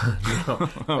 No.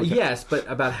 Okay. Yes, but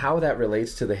about how that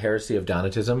relates to the heresy of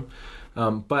Donatism.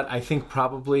 But I think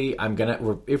probably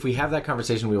if we have that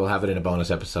conversation, we will have it in a bonus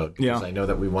episode. Because I know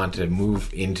that we want to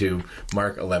move into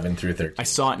Mark 11 through 13. I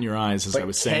saw it in your eyes as I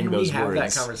was saying those words. Can we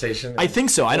have that conversation? I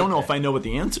think so. I don't know if I know what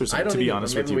the answers are, to be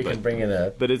honest with you. Maybe we can bring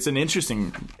in But it's an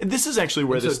interesting... This is actually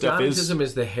where this stuff is Donatism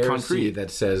is the heresy concrete. that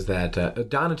says that...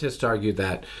 Donatists argue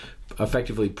that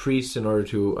effectively priests, in order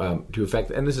to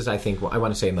affect, and this is, I think, I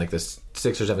want to say in like the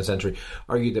 6th or 7th century,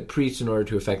 argued that priests, in order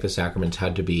to affect the sacraments,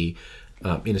 had to be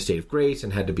in a state of grace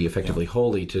and had to be effectively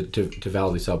holy to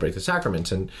validly celebrate the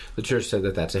sacraments. And the church said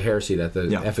that that's a heresy, that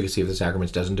the efficacy of the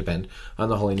sacraments doesn't depend on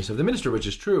the holiness of the minister, which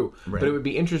is true. Right. But it would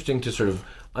be interesting to sort of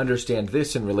understand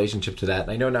this in relationship to that.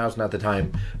 And I know now's not the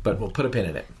time, but we'll put a pin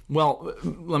in it. Well,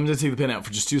 let me just take the pin out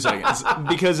for just 2 seconds,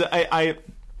 because I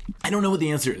don't know what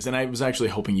the answer is, and I was actually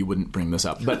hoping you wouldn't bring this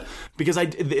up, but because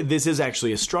this is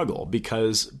actually a struggle.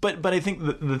 But I think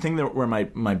the thing where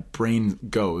my brain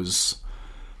goes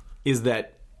is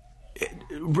that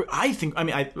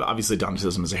obviously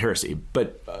Donatism is a heresy,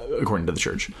 but according to the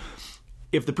church,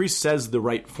 if the priest says the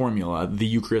right formula, the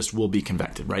Eucharist will be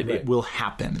convected, right? It will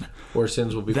happen. Or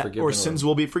sins will be forgiven. Or sins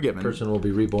will be forgiven. Person will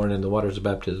be reborn in the waters of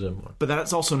baptism. But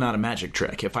that's also not a magic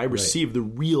trick. If I receive the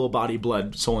real body,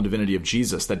 blood, soul, and divinity of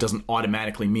Jesus, that doesn't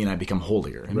automatically mean I become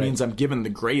holier. It means I'm given the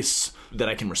grace that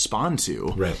I can respond to.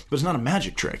 Right. But it's not a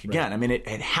magic trick. Again, I mean, it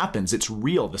happens. It's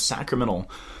real. The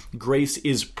sacramental grace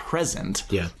is present.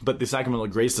 Yeah. But the sacramental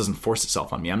grace doesn't force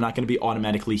itself on me. I'm not going to be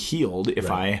automatically healed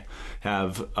if I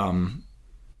have...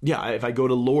 if I go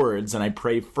to Lourdes and I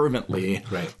pray fervently,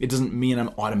 it doesn't mean I'm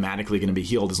automatically going to be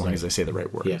healed as long as I say the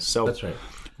right words. Yeah, so that's right.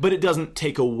 But it doesn't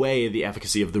take away the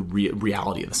efficacy of the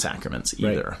reality of the sacraments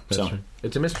either. Right. That's right.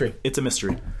 It's a mystery. It's a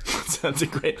mystery. That's a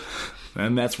great...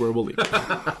 And that's where we'll leave it.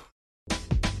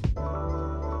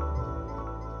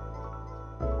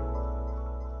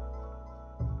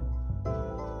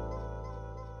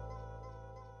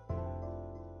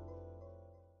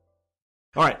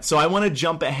 All right, so I want to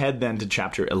jump ahead then to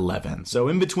chapter 11. So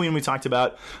in between, we talked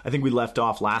about, I think we left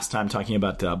off last time talking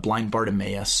about blind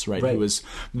Bartimaeus, right? Who was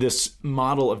this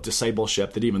model of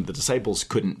discipleship that even the disciples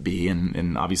couldn't be,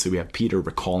 and obviously we have Peter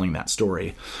recalling that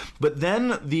story. But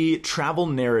then the travel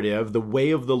narrative, the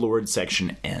way of the Lord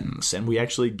section ends, and we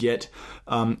actually get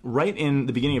right in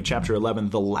the beginning of chapter 11,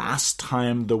 the last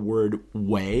time the word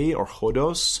way or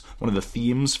hodos, one of the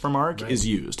themes for Mark, is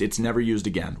used. It's never used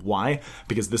again. Why?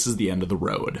 Because this is the end of the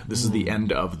road. This is the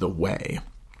end of the way.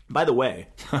 By the way,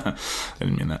 I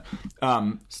didn't mean that.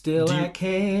 I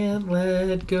can't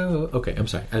let go. Okay, I'm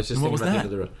sorry. I was just thinking about the end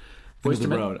of the road. Voice the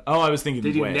road. Oh, I was thinking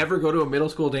Did way. you never go to a middle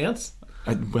school dance?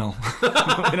 Well, we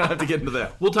don't have to get into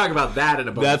that. We'll talk about that in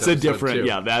a bonus That's a different, too.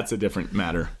 yeah, that's a different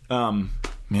matter. Man,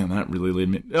 that really led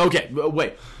me. Okay,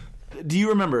 wait. Do you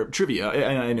remember trivia?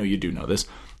 I know you do know this.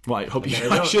 Well, I hope you.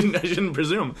 I shouldn't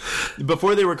presume.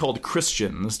 Before they were called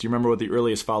Christians, do you remember what the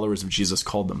earliest followers of Jesus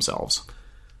called themselves?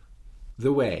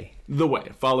 The way. The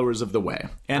way. Followers of the way.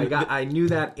 And I knew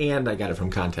that, and I got it from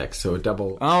context, so a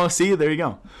double. Oh, see, there you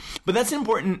go. But that's an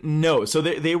important note. So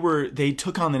they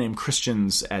took on the name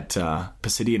Christians at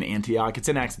Pisidian Antioch. It's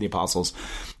in Acts of the Apostles,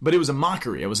 but it was a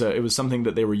mockery. It was something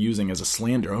that they were using as a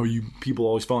slander. Oh, you people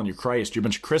always following your Christ. You're a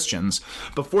bunch of Christians.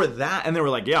 Before that, and they were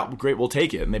like, yeah, great, we'll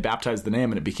take it. And they baptized the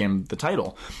name, and it became the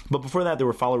title. But before that, they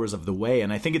were followers of the way.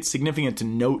 And I think it's significant to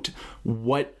note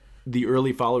what the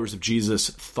early followers of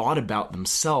Jesus thought about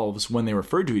themselves when they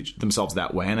referred to themselves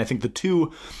that way. And I think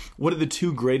what are the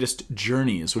two greatest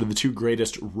journeys? What are the two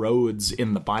greatest roads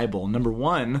in the Bible? Number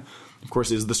one, of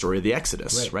course, is the story of the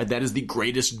Exodus, right? That is the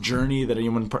greatest journey that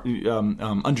anyone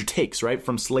undertakes, right?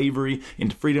 From slavery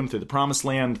into freedom, through the promised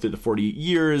land, through the 40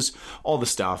 years, all the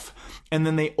stuff. And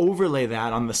then they overlay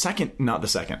that on second, not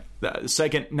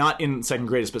in second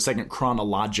greatest, but second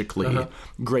chronologically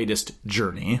greatest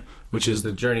journey, which is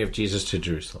the journey of Jesus to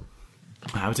Jerusalem.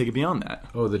 I would take it beyond that.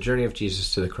 Oh, the journey of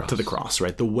Jesus to the cross. To the cross,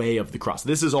 right? The way of the cross.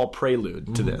 This is all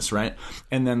prelude to this, right?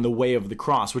 And then the way of the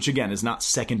cross, which again is not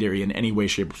secondary in any way,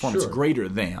 shape, or form. Sure. It's greater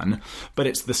than, but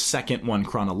it's the second one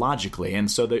chronologically.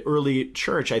 And so the early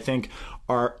church, I think,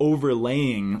 are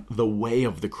overlaying the way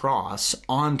of the cross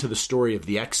onto the story of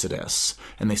the Exodus.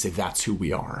 And they say, that's who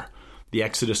we are. The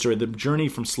Exodus story, the journey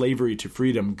from slavery to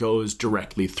freedom goes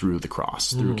directly through the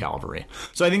cross, through Calvary.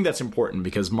 So I think that's important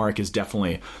because Mark is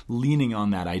definitely leaning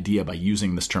on that idea by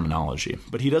using this terminology.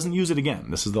 But he doesn't use it again.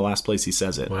 This is the last place he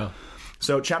says it. Wow.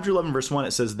 So chapter 11, verse 1,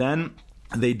 it says, Then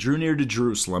they drew near to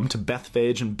Jerusalem, to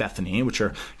Bethphage and Bethany, which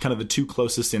are kind of the two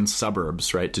closest in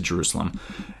suburbs, right, to Jerusalem.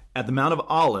 At the Mount of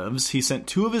Olives, he sent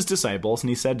two of his disciples, and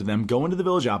he said to them, Go into the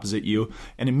village opposite you,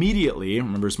 and immediately,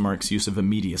 remembers Mark's use of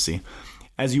immediacy,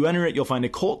 as you enter it, you'll find a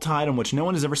colt tied on which no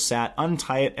one has ever sat.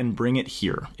 Untie it and bring it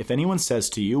here. If anyone says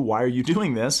to you, why are you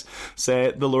doing this?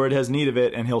 Say, the Lord has need of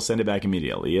it, and he'll send it back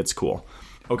immediately. It's cool.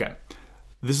 Okay.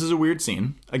 This is a weird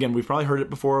scene. Again, we've probably heard it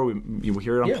before. You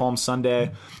hear it on Palm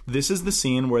Sunday. This is the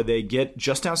scene where they get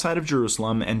just outside of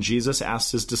Jerusalem, and Jesus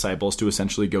asks his disciples to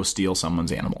essentially go steal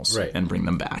someone's animals and bring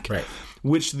them back. Right.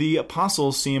 Which the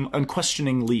apostles seem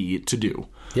unquestioningly to do.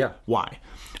 Yeah. Why?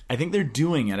 I think they're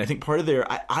doing it. I think part of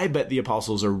I bet the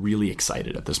apostles are really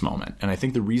excited at this moment. And I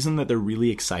think the reason that they're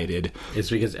really excited is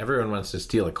because everyone wants to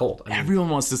steal a colt. Everyone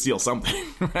wants to steal something,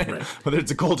 right? Whether it's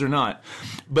a colt or not.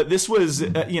 But this was,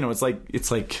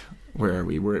 it's like, where are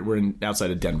we? We're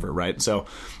outside of Denver, right? So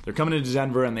they're coming into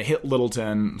Denver and they hit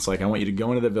Littleton. It's like, I want you to go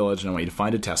into the village and I want you to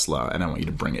find a Tesla and I want you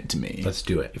to bring it to me. Let's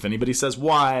do it. If anybody says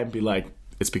why, I'd be like,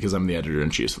 it's because I'm the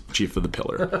editor-in-chief of The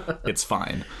Pillar. It's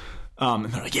fine. And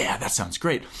they're like, yeah, that sounds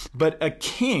great. But a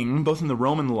king, both in the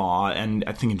Roman law and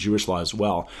I think in Jewish law as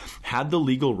well, had the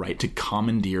legal right to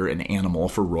commandeer an animal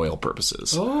for royal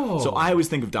purposes. Oh. So I always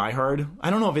think of Die Hard. I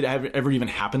don't know if it ever even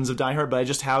happens of Die Hard, but I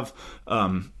just have,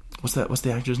 what's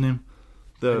the actor's name?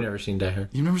 I've never seen Die Hard.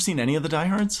 You've never seen any of the Die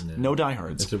Hards? No Die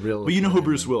Hards. It's a real. But you know who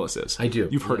Bruce Willis is. I do.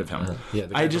 You've heard of him. Yeah.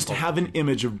 I just have an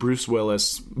image of Bruce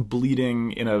Willis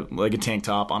bleeding in a tank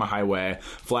top on a highway,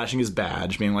 flashing his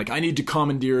badge, being like, "I need to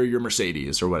commandeer your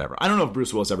Mercedes" or whatever. I don't know if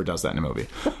Bruce Willis ever does that in a movie.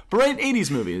 But right, 80s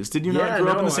movies. Did you not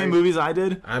grow up in the same movies I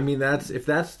did? I mean, if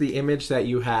that's the image that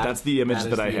you have, that's the image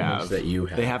that I have. That you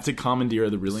have. They have to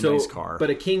commandeer the really nice car. But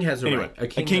a king has a right. A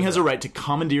king has a right to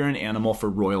commandeer an animal for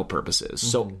royal purposes.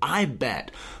 So I bet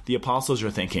the apostles are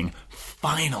thinking,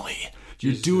 finally,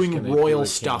 You're doing royal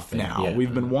stuff now. Yeah.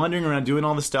 We've been wandering around doing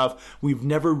all this stuff. We've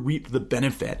never reaped the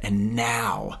benefit. And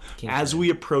now, as we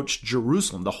approach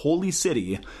Jerusalem, the holy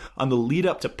city, on the lead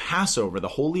up to Passover, the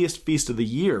holiest feast of the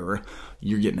year,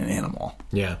 you're getting an animal.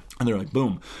 Yeah. And they're like,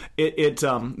 boom.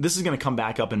 This is going to come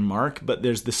back up in Mark, but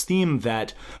there's this theme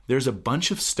that there's a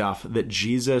bunch of stuff that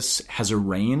Jesus has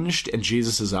arranged and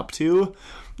Jesus is up to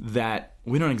that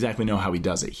we don't exactly know how he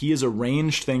does it. He has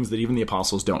arranged things that even the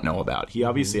apostles don't know about. He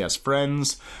obviously has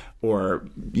friends or,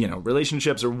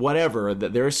 relationships or whatever,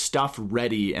 that there's stuff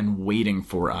ready and waiting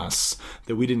for us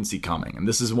that we didn't see coming. And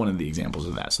this is one of the examples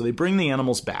of that. So they bring the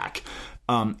animals back.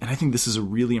 And I think this is a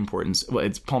really important, well,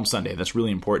 it's Palm Sunday. That's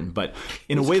really important, but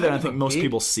in a way that I think most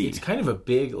people see. It's kind of a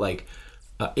big,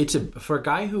 for a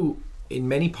guy who in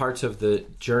many parts of the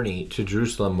journey to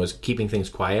Jerusalem was keeping things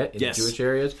quiet in the Jewish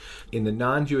areas. In the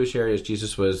non-Jewish areas,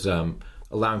 Jesus was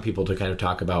allowing people to kind of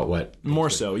talk about what... More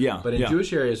so, yeah. But in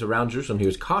Jewish areas around Jerusalem, he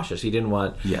was cautious. He didn't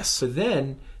want... Yes. But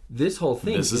then, this whole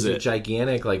thing is a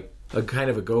gigantic, a kind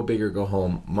of a go big or go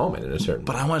home moment in a certain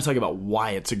But I want to talk about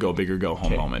why it's a go big or go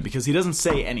home moment, because he doesn't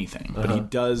say anything, but he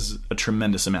does a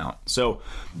tremendous amount. So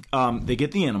they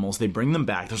get the animals, they bring them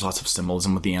back. There's lots of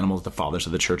symbolism with the animals the fathers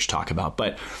of the church talk about.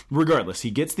 But regardless,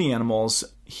 he gets the animals.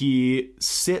 He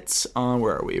sits on,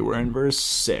 where are we? We're in verse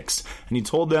 6. And he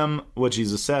told them what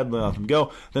Jesus said, let them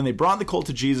go. Then they brought the colt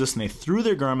to Jesus, and they threw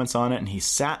their garments on it, and he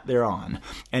sat thereon.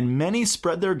 And many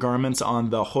spread their garments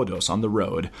on the hodos, on the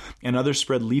road, and others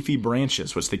spread leafy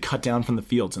branches, which they cut down from the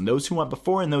fields. And those who went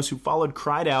before and those who followed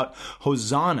cried out,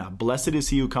 Hosanna, blessed is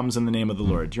he who comes in the name of the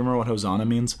Lord. Do you remember what Hosanna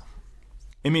means?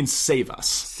 It means save us.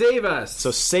 Save us.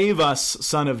 So save us,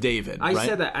 son of David. I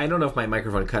said that. I don't know if my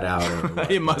microphone cut out or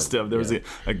what. It must have. There was a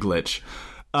glitch.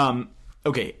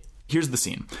 Okay, here's the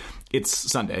scene. It's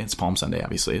Sunday. It's Palm Sunday,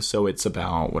 obviously. So it's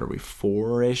about,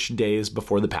 4-ish days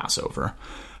before the Passover,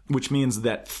 which means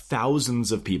that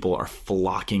thousands of people are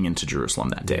flocking into Jerusalem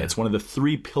that day. Yeah. It's one of the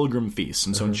 3 pilgrim feasts.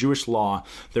 And so in Jewish law,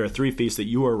 there are 3 feasts that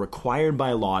you are required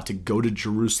by law to go to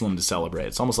Jerusalem to celebrate.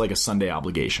 It's almost like a Sunday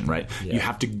obligation, right? Yeah. You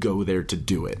have to go there to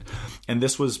do it. And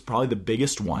this was probably the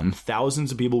biggest one.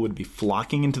 Thousands of people would be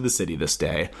flocking into the city this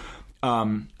day.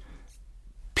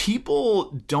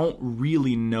 People don't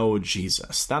really know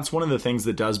Jesus. That's one of the things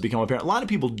that does become apparent. A lot of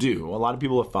people do. A lot of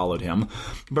people have followed him.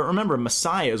 But remember,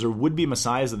 messiahs or would-be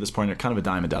messiahs at this point are kind of a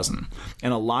dime a dozen.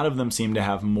 And a lot of them seem to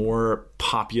have more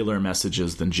popular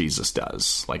messages than Jesus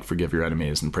does. Like, forgive your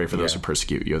enemies and pray for those who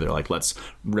persecute you. They're like, let's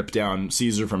rip down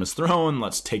Caesar from his throne.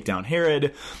 Let's take down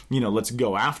Herod. Let's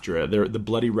go after it. They're the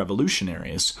bloody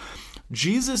revolutionaries.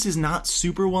 Jesus is not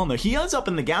super well known. He is up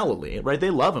in the Galilee, right? They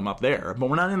love him up there, but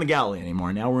we're not in the Galilee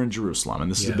anymore. Now we're in Jerusalem, and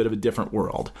this is a bit of a different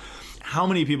world. How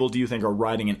many people do you think are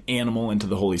riding an animal into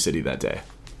the holy city that day?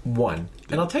 1.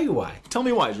 And I'll tell you why. Tell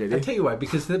me why, JD. I'll tell you why.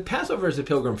 Because the Passover is a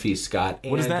pilgrim feast, Scott.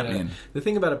 And, what does that mean? The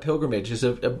thing about a pilgrimage is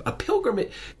a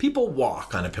pilgrimage... People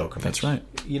walk on a pilgrimage. That's right.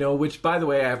 Which, by the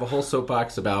way, I have a whole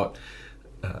soapbox about...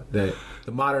 the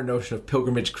modern notion of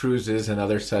pilgrimage cruises and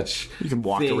other such you can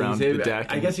walk things. Around the deck.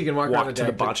 I guess you can walk around the deck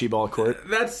to the bocce ball court.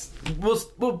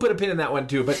 We'll put a pin in that one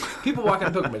too. But people walk on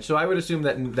a pilgrimage, so I would assume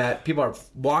that people are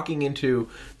walking into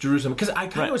Jerusalem. Because I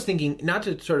kind of was thinking, not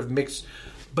to sort of mix.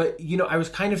 But, I was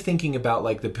kind of thinking about,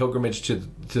 the pilgrimage to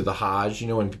the Hajj,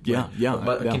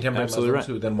 contemporary Muslims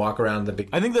who then walk around the big...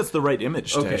 I think that's the right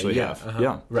image to actually have.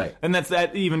 Yeah. Right. And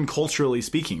that even culturally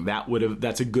speaking,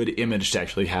 that's a good image to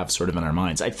actually have sort of in our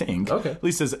minds, I think. Okay. At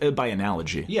least as by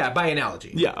analogy. Yeah, by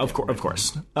analogy. Yeah, of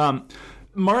course.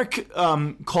 Mark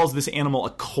calls this animal a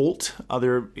colt.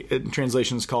 Other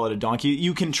translations call it a donkey.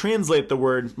 You can translate the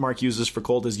word Mark uses for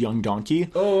colt as young donkey.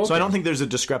 Oh, okay. So I don't think there's a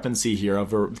discrepancy here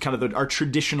over kind of our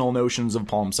traditional notions of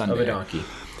Palm Sunday. Of a donkey.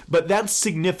 But that's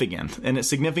significant, and it's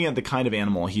significant the kind of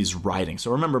animal he's riding.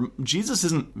 So remember, Jesus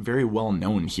isn't very well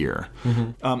known here.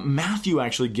 Mm-hmm. Matthew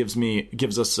actually gives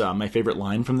us my favorite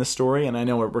line from this story, and I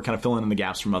know we're kind of filling in the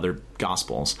gaps from other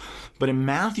Gospels. But in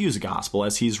Matthew's Gospel,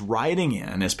 as he's riding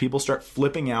in, as people start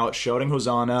flipping out, shouting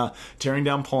Hosanna, tearing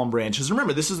down palm branches,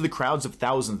 remember, this is the crowds of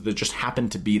thousands that just happen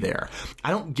to be there. I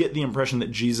don't get the impression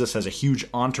that Jesus has a huge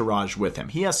entourage with him.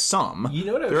 He has some. You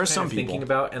know what I was thinking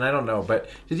about, and I don't know, but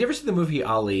did you ever see the movie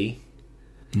Ali?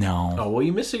 No. Oh, well,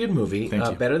 you missed a good movie. Thank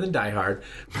you. Better than Die Hard.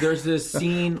 There's this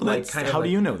scene, how do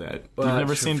you know that? You've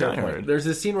never seen Die Hard. There's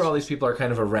this scene where all these people are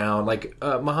kind of around,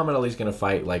 Muhammad Ali's going to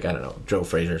fight, I don't know, Joe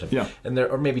Frazier or something. Yeah.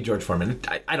 Or maybe George Foreman.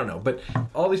 I don't know. But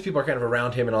all these people are kind of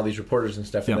around him and all these reporters and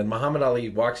stuff. And then Muhammad Ali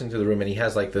walks into the room and he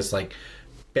has this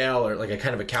bell or like a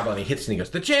kind of a cowbell, and he hits and he goes,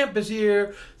 "The champ is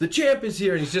here! The champ is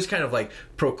here!" And he's just kind of like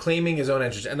proclaiming his own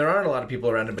entrance. And there aren't a lot of people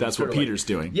around him. But That's what Peter's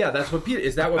doing. Yeah, that's what Peter.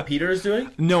 Is that what Peter is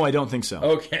doing? No, I don't think so.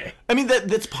 Okay. I mean,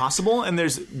 that's possible, and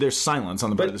there's silence on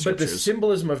the part of the But the scriptures.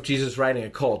 symbolism of Jesus riding a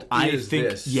colt is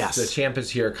yes. the champ is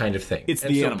here kind of thing. It's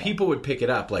and the so animal. people would pick it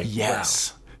up like,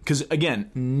 Yes. Because,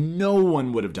 again, no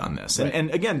one would have done this.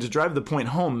 And again, to drive the point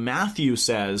home, Matthew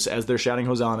says, as they're shouting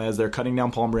Hosanna, as they're cutting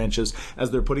down palm branches, as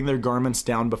they're putting their garments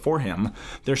down before him,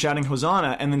 they're shouting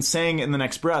Hosanna and then saying in the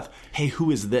next breath, "Hey,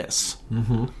 who is this?"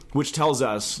 Mm-hmm. Which tells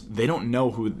us they don't know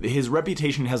who... His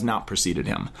reputation has not preceded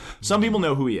him. Some people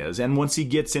know who he is, and once he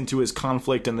gets into his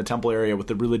conflict in the temple area with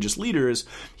the religious leaders,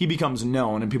 he becomes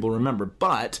known and people remember.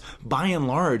 But, by and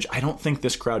large, I don't think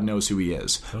this crowd knows who he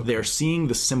is. Okay. They're seeing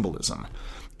the symbolism.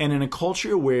 And in a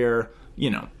culture where,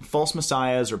 false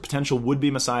messiahs or potential would-be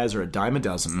messiahs are a dime a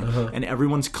dozen, and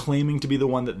everyone's claiming to be the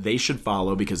one that they should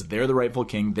follow because they're the rightful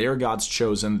king, they're God's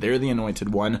chosen, they're the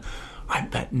anointed one, I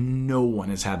bet no one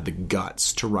has had the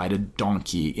guts to ride a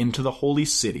donkey into the holy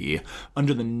city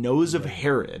under the nose of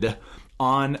Herod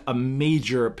on a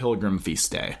major pilgrim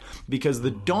feast day. Because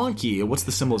the donkey, what's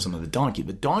the symbolism of the donkey?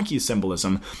 The donkey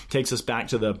symbolism takes us back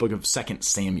to the book of 2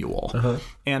 Samuel.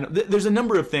 And there's a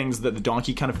number of things that the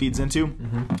donkey kind of feeds into.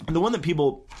 And the one that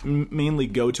people mainly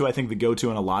go to, I think the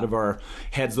go-to in a lot of our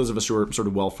heads, those of us who are sort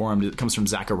of well-formed, it comes from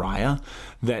Zechariah,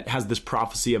 that has this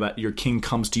prophecy about your king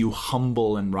comes to you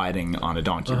humble and riding on a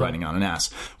donkey, riding on an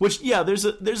ass. Which, yeah, there's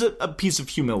a piece of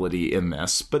humility in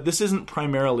this, but this isn't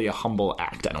primarily a humble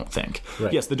act, I don't think.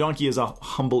 Right. Yes, the donkey is a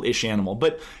humble-ish animal,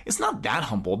 but it's not that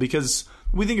humble because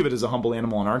we think of it as a humble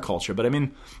animal in our culture. But I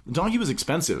mean, the donkey was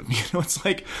expensive. It's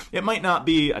like, it might not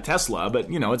be a Tesla, but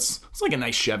it's like a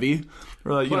nice Chevy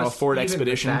or a Ford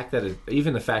Expedition.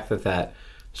 Even the fact that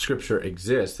scripture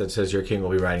exists that says your king will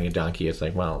be riding a donkey, it's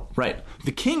like, well, right.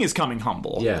 The king is coming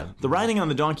humble. Yeah. The riding on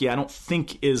the donkey, I don't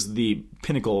think is the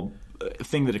pinnacle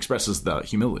thing that expresses the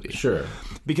humility. Sure.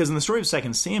 Because in the story of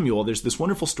 2 Samuel, there's this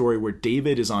wonderful story where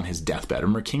David is on his deathbed.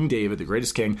 Remember King David, the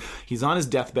greatest king, he's on his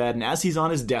deathbed, and as he's on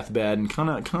his deathbed and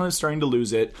kind of starting to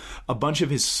lose it, a bunch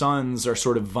of his sons are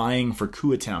sort of vying for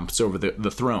coup attempts over the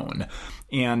throne.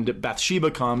 And Bathsheba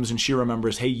comes and she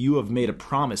remembers, hey, you have made a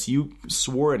promise. You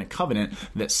swore in a covenant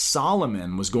that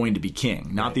Solomon was going to be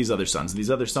king, not these other sons.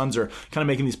 These other sons are kind of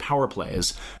making these power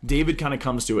plays. David kind of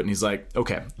comes to it and he's like,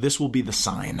 okay, this will be the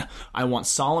sign. I want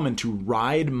Solomon to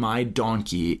ride my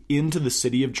donkey into the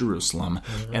city of Jerusalem,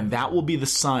 and that will be the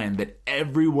sign that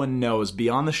everyone knows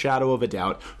beyond the shadow of a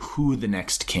doubt who the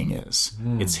next king is.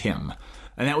 It's him.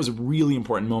 And that was a really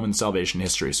important moment in salvation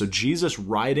history. So Jesus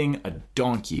riding a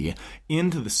donkey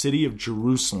into the city of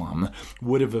Jerusalem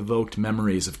would have evoked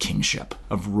memories of kingship,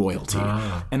 of royalty.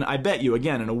 And I bet you,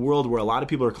 again, in a world where a lot of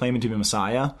people are claiming to be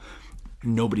Messiah,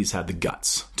 nobody's had the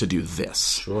guts to do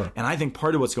this. Sure. And I think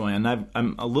part of what's going on,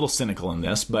 I'm a little cynical in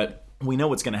this, but we know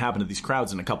what's going to happen to these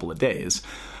crowds in a couple of days.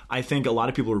 I think a lot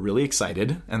of people are really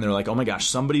excited, and they're like, oh my gosh,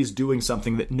 somebody's doing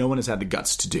something that no one has had the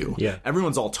guts to do. Yeah.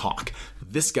 Everyone's all talk.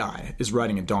 This guy is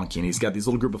riding a donkey, and he's got these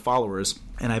little group of followers,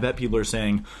 and I bet people are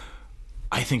saying,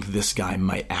 I think this guy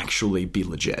might actually be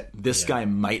legit. This guy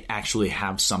might actually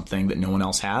have something that no one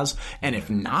else has, and if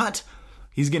not,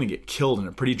 he's going to get killed in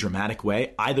a pretty dramatic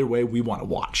way. Either way, we want to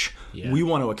watch. Yeah. We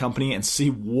want to accompany and see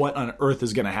what on earth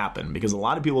is going to happen. Because a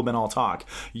lot of people have been all talk.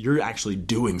 You're actually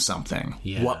doing something.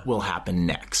 Yeah. What will happen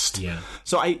next? Yeah.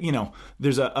 So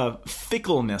there's a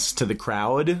fickleness to the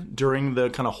crowd during the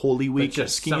kind of Holy Week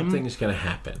scheme. Something's going to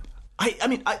happen.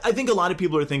 I think a lot of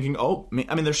people are thinking,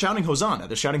 they're shouting Hosanna.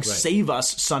 They're shouting, save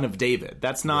us, son of David.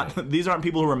 That's not, these aren't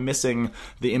people who are missing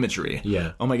the imagery.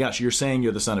 Yeah. Oh my gosh, you're saying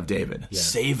you're the son of David. Yeah.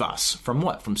 Save us. From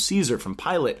what? From Caesar, from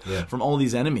Pilate, from all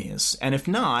these enemies. And if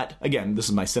not, again, this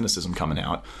is my cynicism coming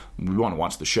out, we want to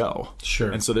watch the show.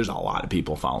 Sure. And so there's a lot of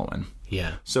people following.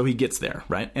 Yeah. So he gets there,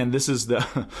 right? And this is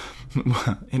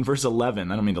in verse 11,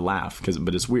 I don't mean to laugh,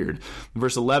 but it's weird. In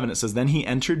verse 11, it says, then he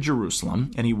entered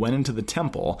Jerusalem, and he went into the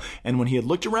temple, and when he had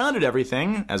looked around at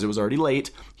everything, as it was already late,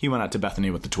 he went out to Bethany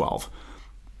with the 12.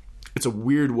 It's a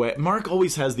weird way. Mark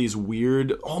always has these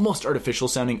weird, almost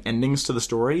artificial-sounding endings to the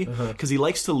story because he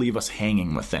likes to leave us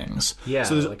hanging with things. Yeah,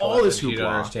 so there's like all this hoopla. You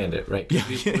don't understand it, right?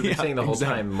 We've been saying the whole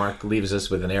time, Mark leaves us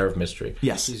with an air of mystery.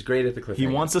 Yes. He's great at the cliffhanger. He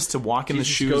wants us to walk in the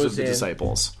shoes of the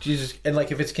disciples. Jesus, and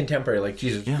like if it's contemporary, like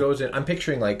Jesus goes in. I'm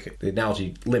picturing like the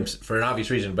analogy limps for an obvious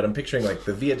reason, but I'm picturing like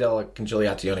the Via della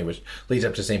Conciliazione, which leads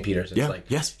up to St. Peter's. It's like,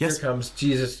 yes. Here comes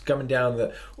Jesus coming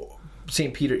down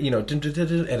St. Peter,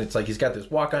 and it's like he's got this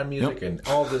walk-on music and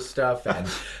all this stuff, and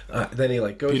then he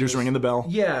like goes. Peter's ringing the bell.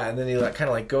 Yeah, and then he like kind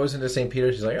of like goes into St.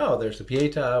 Peter's. He's like, oh, there's the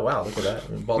Pietà. Wow, look at that,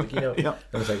 and Baldacchino. And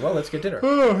it's like, well, let's get dinner.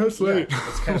 Oh, that's late.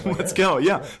 It's kind of like, let's go.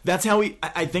 Yeah, that's how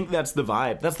I think that's the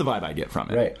vibe. That's the vibe I get from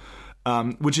it.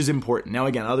 Right. Which is important. Now,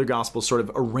 again, other gospels sort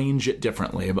of arrange it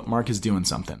differently, but Mark is doing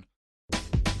something.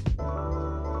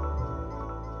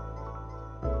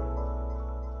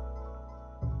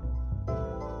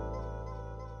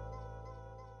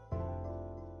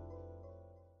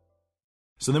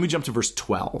 So then we jump to verse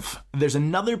 12. There's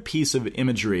another piece of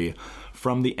imagery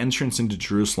from the entrance into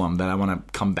Jerusalem that I want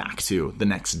to come back to the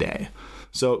next day.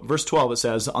 So verse 12, it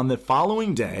says, on the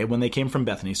following day when they came from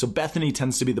Bethany. So Bethany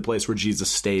tends to be the place where Jesus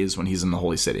stays when he's in the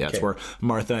Holy City. That's where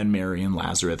Martha and Mary and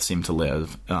Lazarus seem to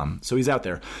live. So he's out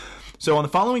there. So on the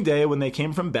following day when they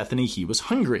came from Bethany, he was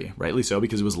hungry. Rightly so,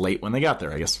 because it was late when they got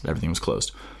there. I guess everything was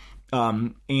closed.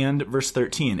 And verse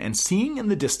 13, and seeing in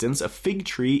the distance a fig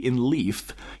tree in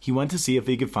leaf, he went to see if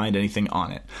he could find anything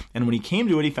on it. And when he came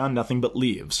to it, he found nothing but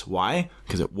leaves. Why?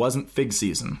 Because it wasn't fig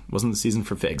season. It wasn't the season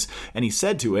for figs. And he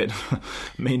said to it,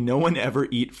 may no one ever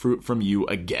eat fruit from you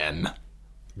again.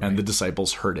 Right. And the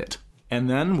disciples heard it. And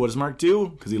then what does Mark do?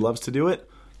 Because he loves to do it.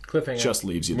 Cliffhanger. Just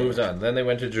leaves you there. Moves on. Then they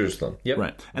went to Jerusalem. Yep.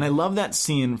 Right. And I love that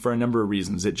scene for a number of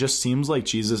reasons. It just seems like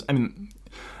Jesus,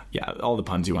 yeah, all the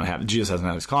puns you want to have. Jesus hasn't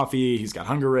had his coffee. He's got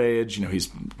hunger rage. He's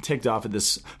ticked off at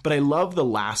this. But I love the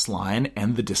last line,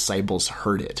 and the disciples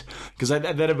heard it. Because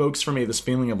that evokes for me this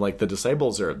feeling of like the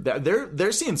disciples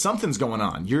they're seeing something's going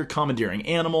on. You're commandeering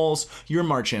animals. You're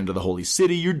marching into the holy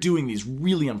city. You're doing these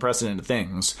really unprecedented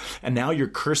things. And now you're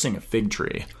cursing a fig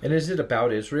tree. And is it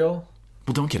about Israel?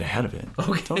 Well, don't get ahead of it.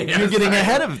 Okay. You're getting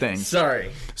ahead of things.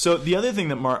 Sorry. So the other thing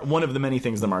that one of the many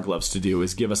things that Mark loves to do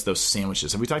is give us those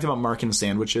sandwiches. Have we talked about Mark and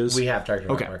sandwiches? We have talked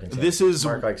about Mark and sandwiches.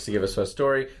 Mark likes to give us a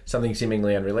story, something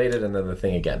seemingly unrelated, and then the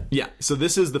thing again. Yeah. So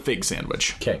this is the fig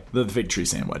sandwich. Okay. The fig tree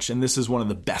sandwich. And this is one of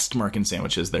the best Mark and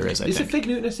sandwiches there is, I think. Is it fig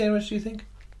Newton a sandwich, do you think?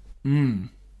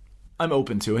 I'm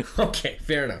open to it. Okay,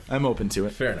 fair enough. I'm open to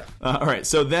it. Fair enough. All right,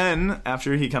 so then,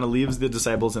 after he kind of leaves the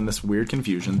disciples in this weird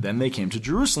confusion, then they came to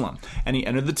Jerusalem. And he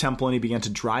entered the temple, and he began to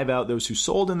drive out those who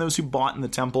sold and those who bought in the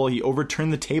temple. He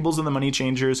overturned the tables of the money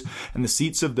changers and the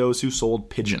seats of those who sold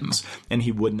pigeons. And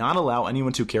he would not allow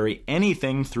anyone to carry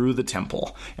anything through the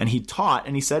temple. And he taught,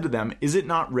 and he said to them, is it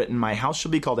not written, my house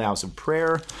shall be called a house of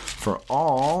prayer for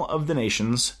all of the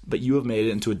nations, but you have made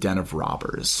it into a den of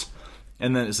robbers.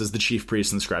 And then it says the chief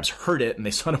priests and scribes heard it, and they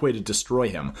sought a way to destroy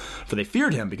him. For they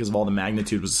feared him because of all the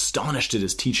magnitude, was astonished at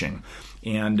his teaching.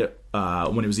 And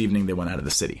when it was evening, they went out of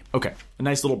the city. Okay, a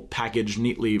nice little package,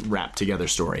 neatly wrapped together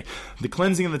story. The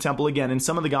cleansing of the temple, again, in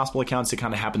some of the gospel accounts, it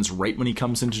kind of happens right when he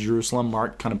comes into Jerusalem.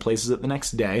 Mark kind of places it the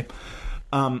next day.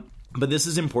 But this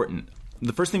is important.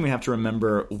 The first thing we have to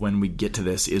remember when we get to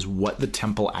this is what the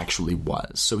temple actually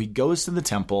was. So he goes to the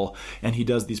temple and he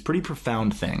does these pretty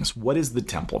profound things. What is the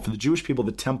temple? For the Jewish people,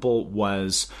 the temple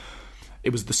was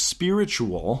the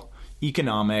spiritual,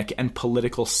 economic, and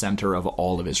political center of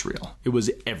all of Israel. It was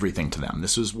everything to them.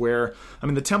 This was where,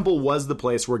 the temple was the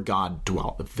place where God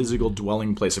dwelt, the physical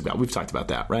dwelling place of God. We've talked about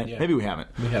that, right? Yeah. Maybe we haven't.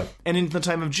 We have. And in the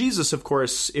time of Jesus, of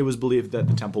course, it was believed that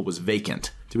the temple was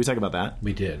vacant. Did we talk about that?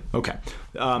 We did. Okay.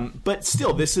 But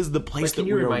still, this is the place that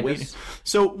we were waiting. Us?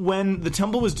 So when the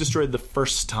temple was destroyed the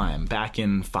first time, back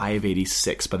in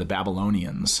 586 by the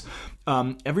Babylonians,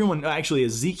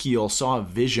 Ezekiel saw a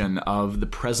vision of the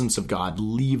presence of God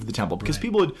leave the temple. Because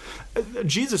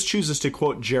Jesus chooses to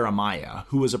quote Jeremiah,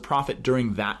 who was a prophet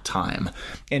during that time.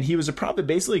 And he was a prophet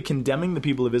basically condemning the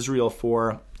people of Israel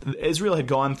Israel had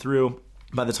gone through,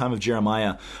 by the time of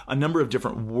Jeremiah, a number of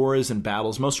different wars and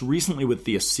battles, most recently with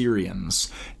the Assyrians.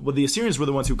 Well, the Assyrians were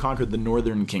the ones who conquered the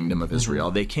northern kingdom of Israel.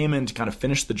 Mm-hmm. They came in to kind of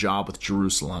finish the job with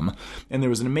Jerusalem. And there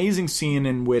was an amazing scene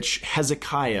in which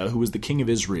Hezekiah, who was the king of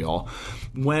Israel,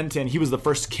 went, and he was the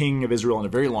first king of Israel in a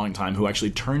very long time who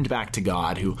actually turned back to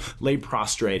God, who lay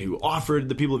prostrate, who offered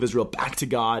the people of Israel back to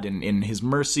God in his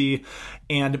mercy.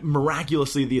 And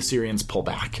miraculously, the Assyrians pull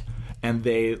back. And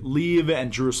they leave,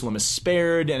 and Jerusalem is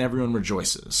spared, and everyone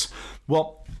rejoices.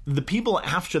 Well, the people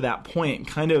after that point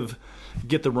kind of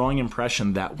get the wrong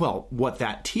impression that, well, what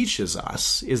that teaches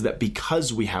us is that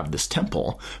because we have this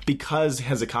temple, because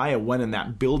Hezekiah went in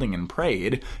that building and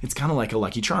prayed, it's kind of like a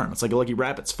lucky charm. It's like a lucky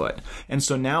rabbit's foot. And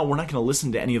so now we're not going to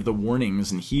listen to any of the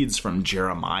warnings and heeds from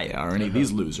Jeremiah or any of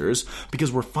these losers, because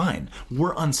we're fine.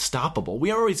 We're unstoppable.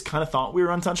 We always kind of thought we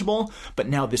were untouchable, but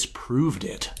now this proved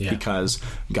it because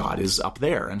God is up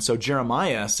there. And so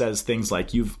Jeremiah says things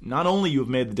like, you've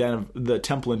made the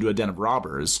temple into a den of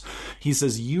robbers. He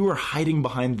says, you are hiding hiding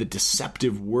behind the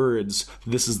deceptive words,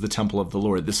 this is the temple of the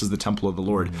Lord, this is the temple of the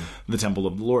Lord, the temple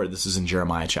of the Lord. This is in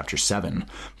Jeremiah chapter 7.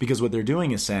 Because what they're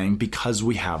doing is saying, because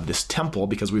we have this temple,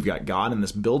 because we've got God in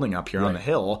this building up here on the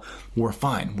hill, we're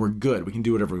fine, we're good, we can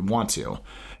do whatever we want to.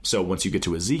 So once you get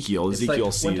to Ezekiel,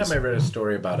 Ezekiel sees... One time I read a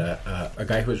story about a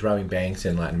guy who was robbing banks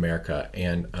in Latin America,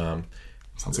 and...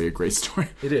 sounds like a great story.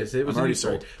 It is. It was a news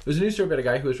story. It was a news story about a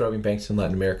guy who was robbing banks in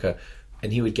Latin America,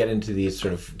 and he would get into these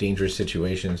sort of dangerous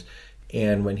situations.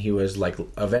 And when he was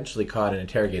eventually caught and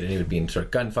interrogated, he would be in sort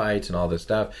of gunfights and all this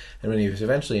stuff. And when he was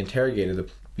eventually interrogated,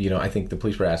 I think the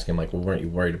police were asking him, well, weren't you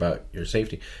worried about your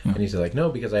safety? And he said, no,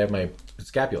 because I have my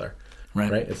scapular.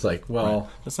 Right. It's like, well... Right.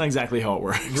 That's not exactly how it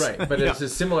works. Right, but it's a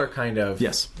similar kind of...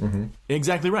 Yes. Mm-hmm.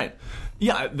 Exactly right.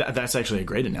 Yeah, that's actually a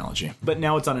great analogy. But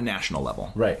now it's on a national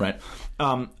level. Right.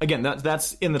 Again,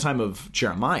 that's in the time of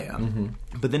Jeremiah. Mm-hmm.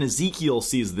 But then Ezekiel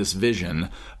sees this vision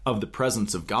of the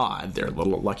presence of God, their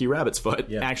little lucky rabbit's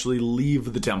foot, actually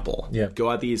leave the temple. Yeah. Go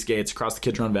out the east gates, across the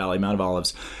Kidron Valley, Mount of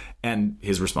Olives. And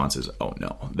his response is, oh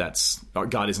no,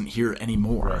 God isn't here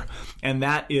anymore. Right. And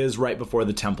that is right before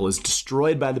the temple is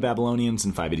destroyed by the Babylonians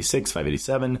in 586,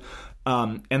 587.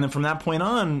 And then from that point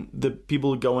on, the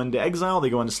people go into exile, they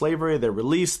go into slavery, they're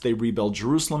released, they rebuild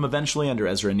Jerusalem eventually under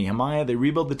Ezra and Nehemiah. They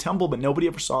rebuild the temple, but nobody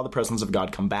ever saw the presence of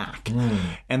God come back.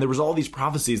 And there was all these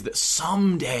prophecies that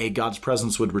someday God's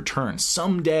presence would return.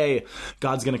 Someday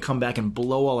God's going to come back and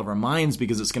blow all of our minds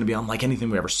because it's going to be unlike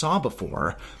anything we ever saw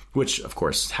before. Which, of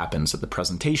course, happens at the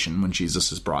presentation when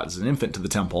Jesus is brought as an infant to the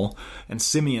temple. And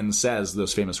Simeon says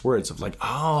those famous words of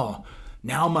oh,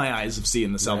 now my eyes have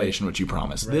seen the salvation which you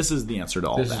promised. Right. This is the answer to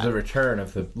all that. This is the return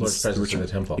of the Lord's presence in the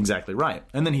temple. Exactly right.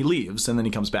 And then he leaves, and then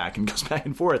he comes back and goes back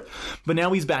and forth. But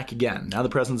now he's back again. Now the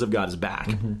presence of God is back.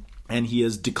 Mm-hmm. And he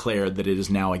has declared that it has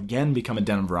now again become a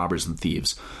den of robbers and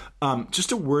thieves.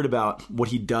 Just a word about what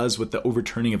he does with the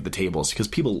overturning of the tables, because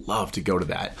people love to go to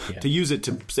that, to use it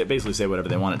to basically say whatever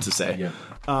they want it to say.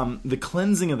 The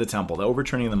cleansing of the temple, the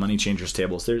overturning of the money changers'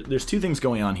 tables, there's two things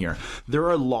going on here. There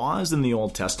are laws in the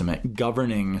Old Testament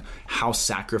governing how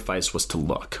sacrifice was to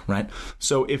look, right?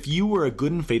 So if you were a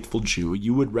good and faithful Jew,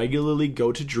 you would regularly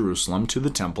go to Jerusalem, to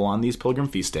the temple on these pilgrim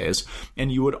feast days,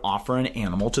 and you would offer an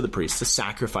animal to the priest to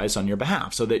sacrifice on your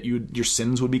behalf so that your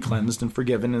sins would be cleansed and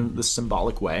forgiven in this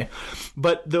symbolic way.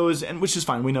 But which is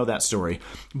fine, we know that story.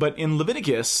 But in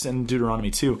Leviticus and Deuteronomy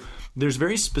too, there's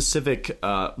very specific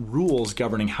rules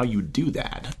governing how you do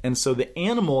that. And so the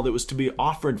animal that was to be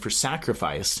offered for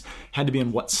sacrifice had to be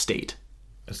in what state?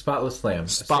 A spotless lamb.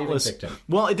 Spotless. A victim.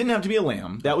 Well, it didn't have to be a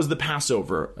lamb. That was the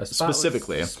Passover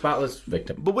specifically. Spotless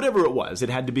victim. But whatever it was, it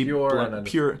had to be pure.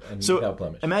 And so without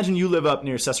blemish. Imagine you live up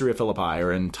near Caesarea Philippi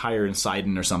or in Tyre and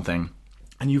Sidon or something.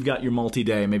 And you've got your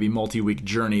multi-day, maybe multi-week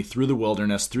journey through the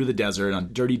wilderness, through the desert,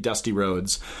 on dirty, dusty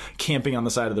roads, camping on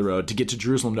the side of the road to get to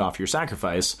Jerusalem to offer your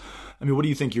sacrifice. I mean, what do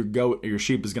you think your goat or your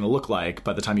sheep is going to look like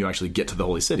by the time you actually get to the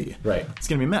holy city? Right. It's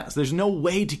going to be a mess. There's no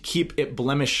way to keep it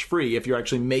blemish-free if you're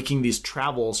actually making these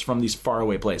travels from these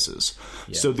faraway places.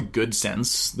 Yeah. So the good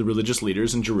sense, the religious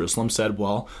leaders in Jerusalem said,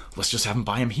 well, let's just have them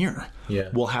buy them here. Yeah.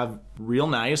 We'll have real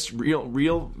nice,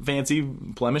 real fancy,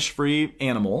 blemish-free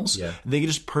animals. Yeah. They can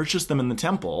just purchase them in the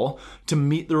temple to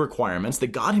meet the requirements that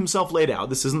God himself laid out.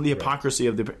 This isn't the hypocrisy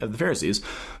of the Pharisees,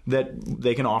 that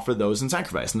they can offer those in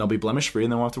sacrifice, and they'll be blemish-free,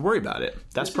 and they won't have to worry about it.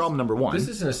 That's problem number one. This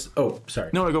is sorry.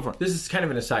 No, go for it. This is kind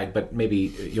of an aside, but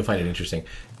maybe you'll find it interesting.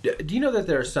 Do you know that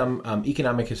there are some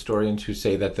economic historians who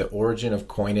say that the origin of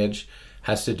coinage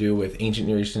has to do with ancient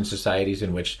Near Eastern societies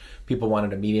in which people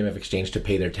wanted a medium of exchange to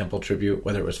pay their temple tribute,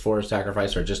 whether it was for a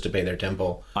sacrifice or just to pay their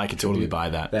temple I could totally buy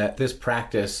that. That this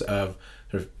practice of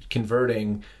sort of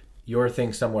converting your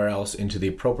thing somewhere else into the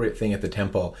appropriate thing at the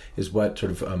temple is what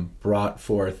sort of brought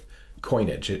forth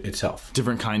coinage itself.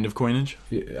 Different kind of coinage?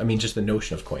 I mean, just the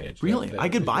notion of coinage. Really? I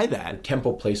could buy that.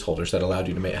 Temple placeholders that allowed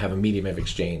you to have a medium of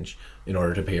exchange in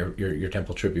order to pay your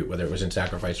temple tribute, whether it was in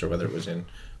sacrifice or whether it was in...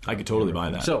 I could totally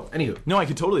buy that. So, anywho. No, I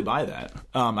could totally buy that.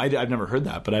 I've never heard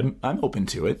that, but I'm open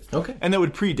to it. Okay. And that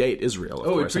would predate Israel, of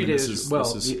course. It predates...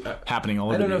 This is happening all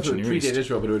over the ancient Near East. I don't know if it would predate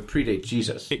Israel, but it would predate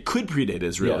Jesus. It could predate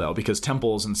Israel, though, because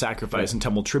temples and sacrifice and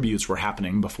temple tributes were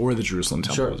happening before the Jerusalem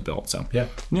temple was built. So,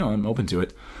 I'm open to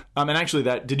it. And actually,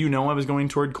 did you know I was going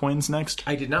toward coins next?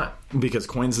 I did not. Because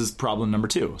coins is problem number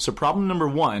 2. So problem number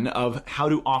 1 of how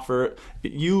to offer,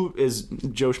 you as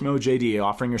Joe Schmo JD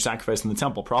offering your sacrifice in the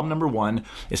temple, problem number 1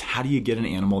 is how do you get an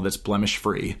animal that's blemish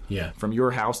free from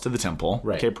your house to the temple?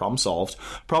 Right. Okay, problem solved.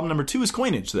 Problem number 2 is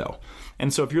coinage, though.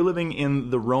 And so if you're living in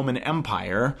the Roman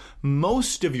Empire,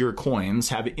 most of your coins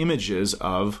have images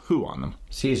of who on them?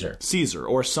 Caesar,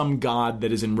 or some god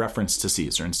that is in reference to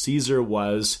Caesar. And Caesar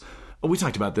was We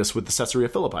talked about this with the Caesarea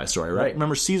Philippi story, right?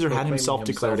 Remember, Caesar had himself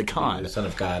declared a god. The Son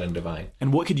of God and divine.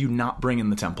 And what could you not bring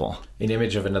in the temple? An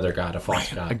image of another god, a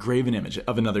false god. A graven image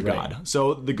of another god.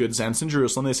 So the good saints in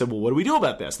Jerusalem, they said, well, what do we do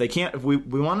about this? They can't, if we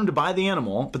want them to buy the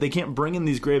animal, but they can't bring in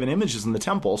these graven images in the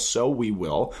temple, so we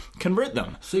will convert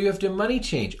them. So you have to money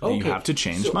change. Okay. You have to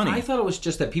change money. I thought it was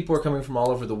just that people were coming from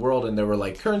all over the world and there were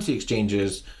like currency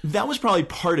exchanges. That was probably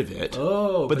part of it.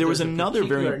 Oh, but there was another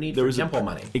need for temple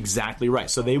money. Exactly right.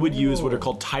 So they would use what are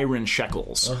called Tyran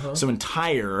shekels. So in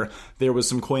Tyre, there was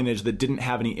some coinage that didn't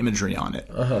have any imagery on it.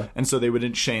 And so they would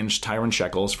exchange Tyran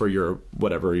shekels for your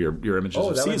images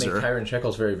of that Caesar. would make Tyran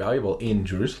shekels very valuable in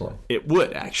Jerusalem. It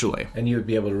would, actually. And you would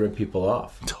be able to rip people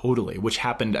off. Totally, which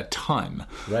happened a ton.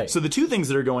 Right. So the two things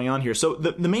that are going on here. So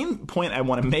the main point I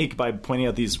want to make by pointing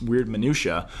out these weird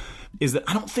minutiae is that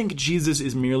I don't think Jesus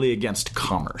is merely against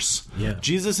commerce. Yeah.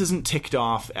 Jesus isn't ticked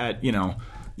off at,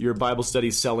 your Bible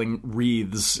study selling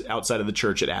wreaths outside of the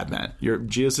church at Advent.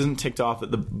 Jesus isn't ticked off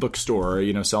at the bookstore,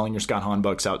 selling your Scott Hahn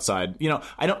books outside.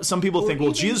 Some people think,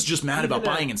 well, Jesus is just mad about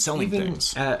buying and selling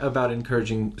things. About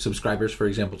encouraging subscribers, for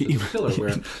example, to the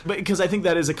Pillar. But because I think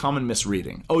that is a common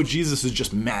misreading. Oh, Jesus is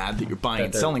just mad that you're buying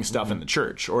and selling stuff in the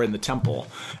church or in the temple.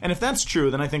 And if that's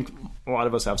true, then I think a lot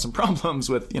of us have some problems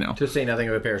with, To say nothing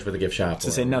of a parish with a gift shop.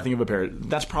 To say nothing of a parish.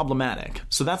 That's problematic.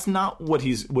 So that's not what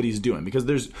he's doing, because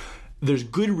there's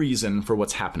good reason for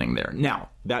what's happening there. Now,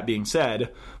 that being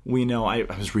said, we know I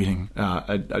was reading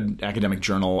an academic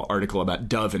journal article about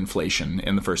dove inflation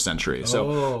in the first century.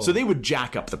 So they would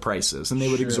jack up the prices and they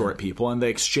would exhort people, and the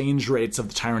exchange rates of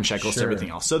the Tyran shekels to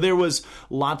everything else. So there was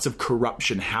lots of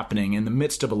corruption happening in the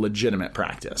midst of a legitimate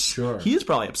practice. Sure. He is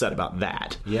probably upset about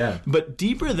that. Yeah. But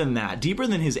deeper than that, deeper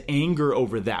than his anger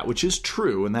over that, which is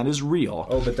true and that is real.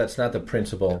 Oh, but that's not the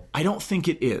principle. I don't think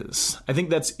it is. I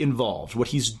think that's involved. What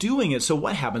he's doing is, so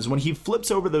what happens when he flips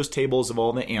over those tables of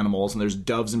all the animals, and there's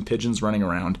doves and pigeons running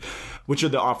around, which are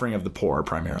the offering of the poor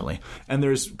primarily, and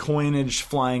there's coinage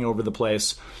flying over the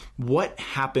place. What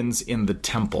happens in the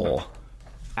temple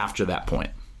after that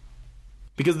point?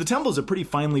 Because the temple is a pretty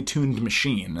finely tuned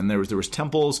machine, and there was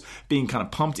temples being kind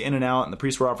of pumped in and out, and the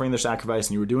priests were offering their sacrifice,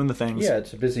 and you were doing the things. Yeah,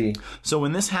 it's busy. So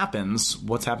when this happens,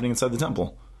 what's happening inside the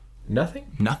temple? Nothing.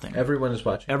 Everyone is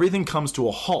watching. Everything comes to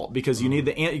a halt because you need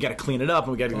you got to clean it up,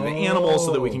 and we got to get the animals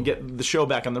so that we can get the show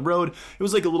back on the road. It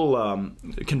was like a little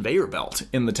conveyor belt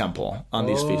in the temple on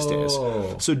these feast days.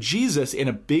 So Jesus, in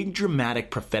a big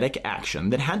dramatic prophetic action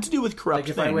that had to do with corrupt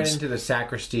things. Like if I went into the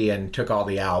sacristy and took all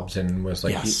the albs and was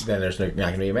like, then there's not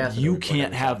going to be a mass. You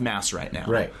can't have mass right now.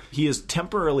 Right. He is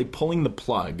temporarily pulling the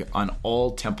plug on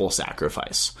all temple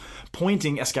sacrifice,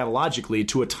 pointing eschatologically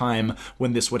to a time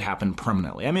when this would happen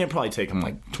permanently. I mean, it'd probably take him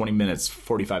like 20 minutes,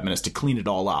 45 minutes to clean it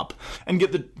all up and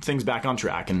get the things back on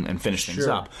track and finish things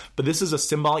up. But this is a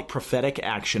symbolic prophetic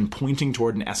action pointing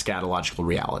toward an eschatological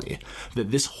reality, that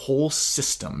this whole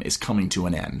system is coming to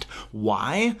an end.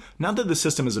 Why? Not that the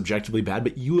system is objectively bad,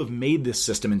 but you have made this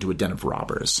system into a den of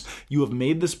robbers. You have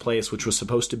made this place, which was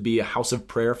supposed to be a house of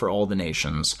prayer for all the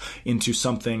nations, into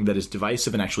something that is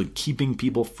divisive and actually keeping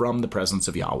people from the presence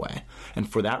of Yahweh. And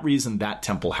for that reason, that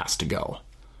temple has to go.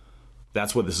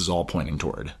 That's what this is all pointing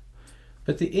toward.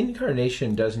 But the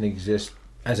incarnation doesn't exist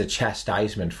as a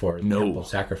chastisement for temple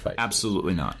sacrifice.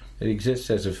 Absolutely not. It exists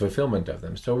as a fulfillment of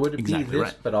them. So would it be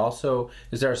this, but also,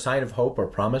 is there a sign of hope or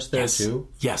promise there too?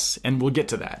 Yes, and we'll get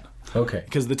to that. Okay.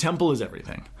 Because the temple is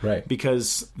everything. Right.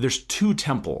 Because there's two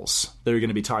temples that are going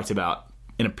to be talked about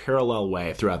in a parallel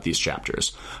way throughout these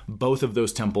chapters. Both of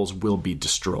those temples will be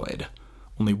destroyed.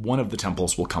 Only one of the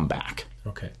temples will come back.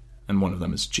 Okay. And one of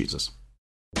them is Jesus.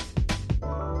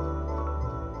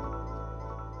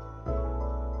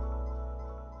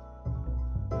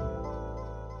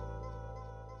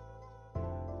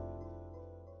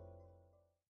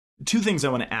 Two things I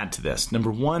want to add to this.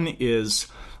 Number one is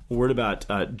a word about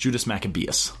Judas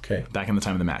Maccabeus. Okay. Back in the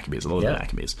time of the Maccabees, a little bit of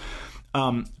Maccabees.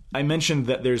 I mentioned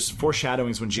that there's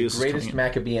foreshadowings when Jesus is greatest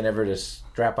Maccabean ever to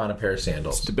strap on a pair of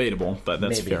sandals. It's debatable, but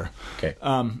that's fair. Okay.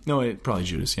 No, probably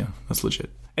Judas. Yeah, that's legit.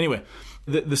 Anyway,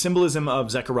 the symbolism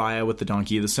of Zechariah with the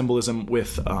donkey, the symbolism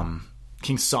with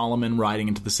King Solomon riding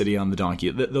into the city on the donkey,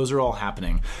 those are all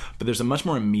happening. But there's a much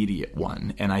more immediate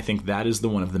one, and I think that is the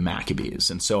one of the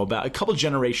Maccabees. And so about a couple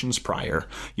generations prior,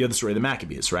 you have the story of the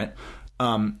Maccabees, right?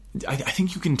 I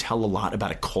think you can tell a lot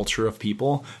about a culture of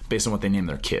people based on what they name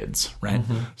their kids, right?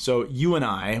 So you and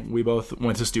I, we both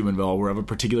went to Steubenville. We're of a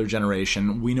particular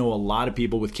generation. We know a lot of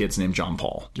people with kids named John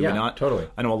Paul. Do we not? Totally.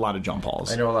 I know a lot of John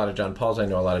Pauls. I know a lot of John Pauls. I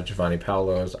know a lot of Giovanni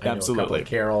Paolos. I know a couple of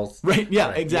Carols. Right,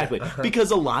 yeah, exactly.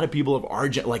 Because a lot of people of our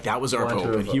like that was our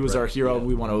hope, and he was our hero.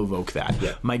 We want to evoke that.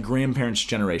 Yeah. My grandparents'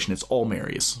 generation, it's all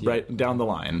Marys, right down the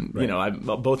line. Right. You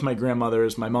know, both my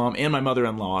grandmothers, my mom, and my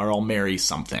mother-in-law are all Mary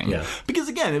something. Yeah. Because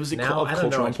again, it was a now, I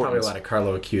don't know, it's probably a importance. lot of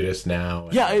Carlo Acutis now.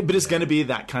 Yeah, but it's going to be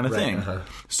that kind of thing.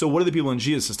 So what are the people in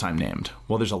Jesus' time named?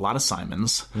 Well, there's a lot of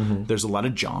Simons. There's a lot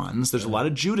of Johns. There's a lot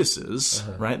of Judases,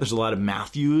 right? There's a lot of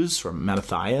Matthews or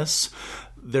Mattathias.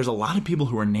 There's a lot of people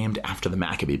who are named after the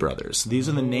Maccabee brothers. These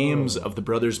are the names of the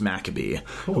brothers Maccabee,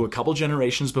 who a couple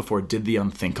generations before did the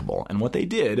unthinkable. And what they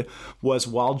did was,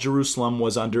 while Jerusalem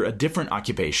was under a different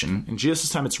occupation, in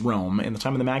Jesus' time it's Rome, in the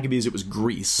time of the Maccabees it was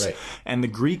Greece, and the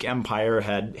Greek Empire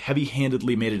had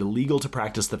heavy-handedly made it illegal to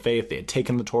practice the faith. They had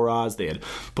taken the Torahs, they had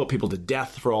put people to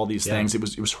death for all these things.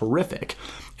 It was horrific.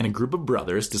 And a group of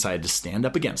brothers decided to stand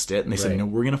up against it, and they said, no,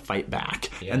 we're going to fight back.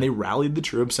 And they rallied the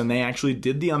troops, and they actually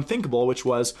did the unthinkable, which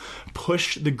was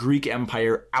push the Greek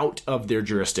Empire out of their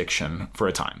jurisdiction for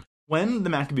a time. When the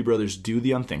Maccabee brothers do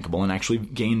the unthinkable and actually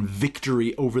gain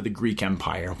victory over the Greek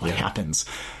Empire, what happens?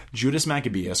 Judas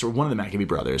Maccabeus, or one of the Maccabee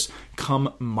brothers,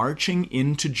 come marching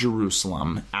into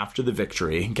Jerusalem after the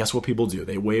victory. Guess what people do?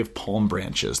 They wave palm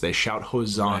branches. They shout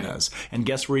hosannas. And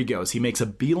guess where he goes? He makes a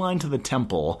beeline to the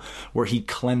temple where he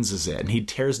cleanses it. And he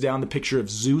tears down the picture of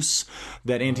Zeus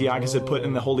that Antiochus had put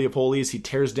in the Holy of Holies. He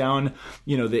tears down,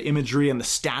 the imagery and the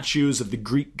statues of the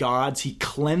Greek gods. He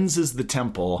cleanses the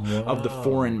temple of the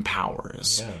foreign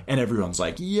powers. And everyone's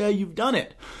like, yeah, you've done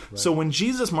it. So when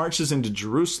Jesus marches into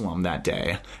Jerusalem that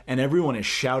day, and everyone is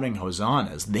shouting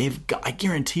hosannas, I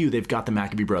guarantee you they've got the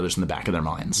Maccabee brothers in the back of their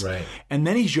minds. Right. And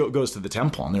then he goes to the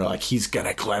temple, and they're like, he's going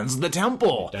to cleanse the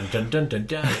temple. Dun, dun, dun, dun,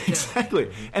 dun, dun.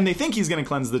 Exactly. And they think he's going to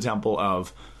cleanse the temple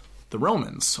of the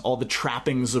Romans, all the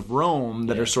trappings of Rome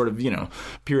that are sort of,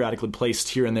 periodically placed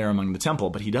here and there among the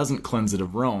temple. But he doesn't cleanse it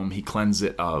of Rome. He cleanses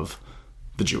it of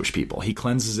the Jewish people. He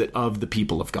cleanses it of the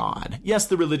people of God. Yes,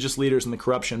 the religious leaders and the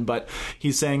corruption, but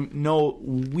he's saying, no,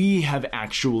 we have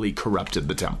actually corrupted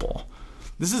the temple.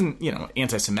 This isn't,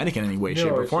 anti-Semitic in any way,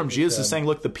 shape, or form. Jesus is saying,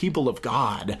 look, the people of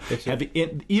God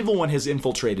evil one has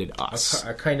infiltrated us.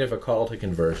 A kind of a call to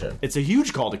conversion. It's a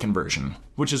huge call to conversion,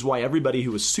 which is why everybody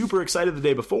who was super excited the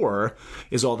day before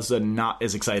is all of a sudden not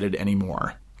as excited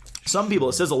anymore. Some people,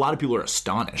 it says a lot of people are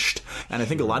astonished, and I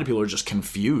think a lot of people are just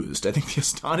confused. I think the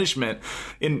astonishment,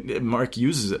 Mark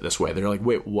uses it this way. They're like,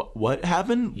 wait, what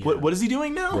happened? Yeah. What is he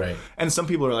doing now? Right. And some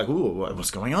people are like, ooh,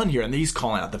 what's going on here? And he's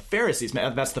calling out the Pharisees.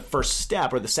 That's the first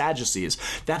step, or the Sadducees.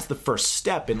 That's the first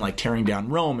step in tearing down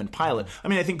Rome and Pilate. I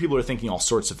mean, I think people are thinking all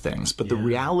sorts of things, but the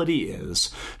reality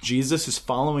is Jesus is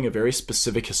following a very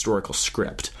specific historical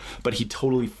script, but he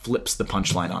totally flips the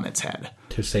punchline on its head.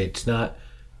 To say it's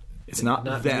not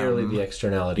them. merely the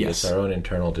externality, it's our own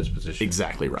internal disposition.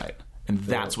 Exactly right. And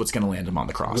that's what's going to land him on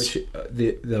the cross. Which,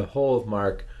 the whole of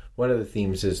Mark, one of the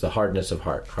themes is the hardness of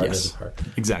heart. Of heart.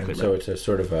 Exactly right. So it's a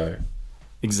sort of a...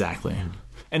 Exactly.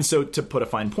 And so to put a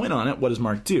fine point on it, what does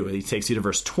Mark do? He takes you to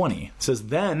verse 20. It says,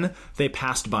 then they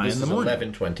passed by in the morning.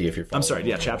 This is 11:20 if you're following. I'm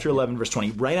sorry, chapter 11, verse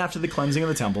 20. Right after the cleansing of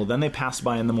the temple, then they passed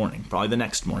by in the morning, probably the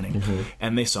next morning,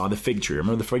 and they saw the fig tree.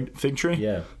 Remember the fig tree?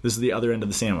 Yeah. This is the other end of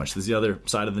the sandwich. This is the other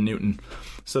side of the Newton.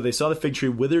 So they saw the fig tree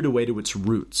withered away to its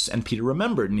roots, and Peter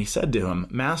remembered, and he said to him,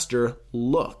 Master,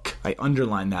 look. I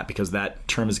underline that because that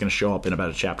term is going to show up in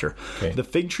about a chapter. Okay. The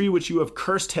fig tree which you have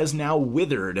cursed has now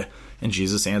withered. And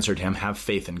Jesus answered him, have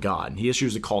faith in God. And he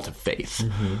issues a call to faith.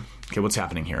 Okay, what's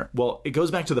happening here? Well, it goes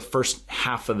back to the first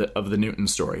half of the Newton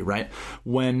story, right?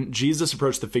 When Jesus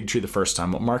approached the fig tree the first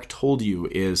time, what Mark told you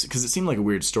is, because it seemed like a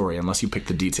weird story unless you pick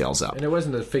the details up. And it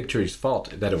wasn't the fig tree's fault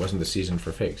that it wasn't the season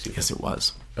for figs. Yes, it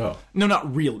was. Oh. No,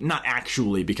 not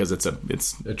actually, because it's a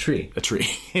tree. A tree.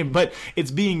 But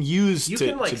it's being used to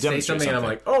demonstrate say something and I'm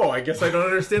like, oh, I guess I don't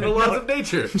understand the laws of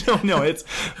nature. No,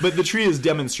 but the tree is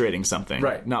demonstrating something.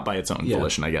 Right. Not by its own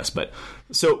volition, I guess. But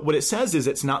so what it says is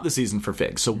it's not the season for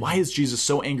figs. So why is Jesus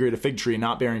so angry at a fig tree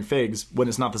not bearing figs when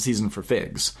it's not the season for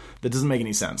figs? That doesn't make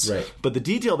any sense. Right. But the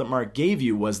detail that Mark gave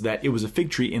you was that it was a fig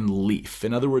tree in leaf.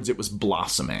 In other words, it was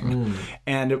blossoming.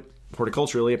 And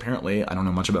horticulturally, apparently, I don't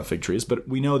know much about fig trees, but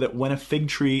we know that when a fig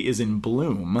tree is in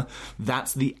bloom,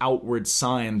 that's the outward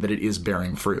sign that it is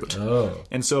bearing fruit. Oh.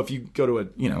 And so if you go to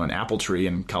an apple tree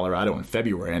in Colorado in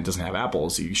February and it doesn't have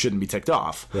apples, you shouldn't be ticked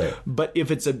off. Right. But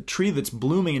if it's a tree that's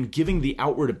blooming and giving the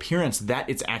outward appearance that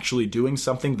it's actually doing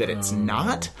something that it's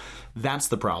not, That's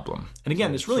the problem. And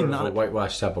again, it's really Sort not of a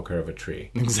whitewashed sepulcher of a tree.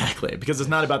 Exactly, because it's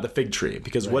not about the fig tree.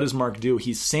 Because what does Mark do?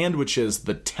 He sandwiches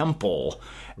the temple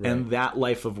and that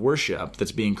life of worship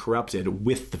that's being corrupted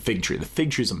with the fig tree. The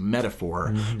fig tree is a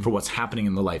metaphor for what's happening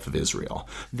in the life of Israel.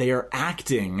 They are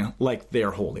acting like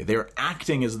they're holy. They are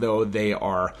acting as though they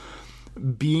are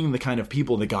being the kind of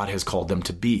people that God has called them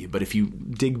to be. But if you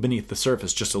dig beneath the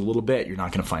surface just a little bit, you're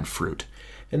not going to find fruit.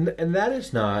 And that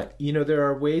is not, there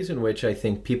are ways in which I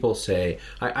think people say,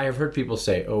 I have heard people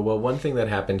say, oh, well, one thing that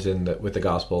happens with the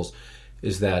Gospels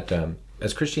is that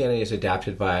as Christianity is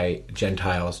adapted by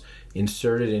Gentiles,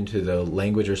 inserted into the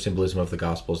language or symbolism of the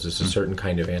Gospels is a certain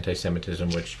kind of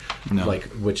anti-Semitism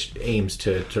which aims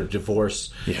to sort of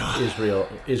divorce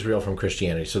Israel from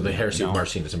Christianity. So the heresy of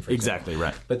Marcionism, for example. Exactly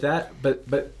right.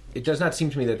 But it does not seem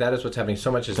to me that is what's happening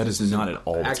so much as that is not at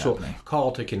all actual what's happening.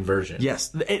 Call to conversion.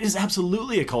 Yes, it is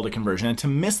absolutely a call to conversion, and to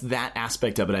miss that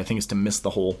aspect of it, I think, is to miss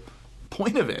the whole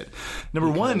point of it. Number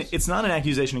one, it's not an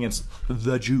accusation against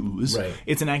the Jews. Right.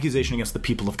 It's an accusation against the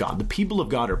people of God. The people of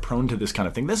God are prone to this kind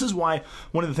of thing. This is why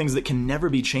one of the things that can never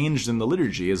be changed in the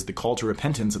liturgy is the call to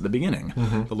repentance at the beginning.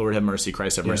 The Lord have mercy,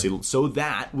 Christ have mercy, so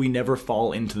that we never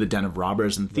fall into the den of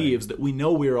robbers and thieves that we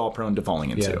know we are all prone to falling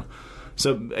into. Yeah.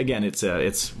 So again, it's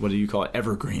what do you call it?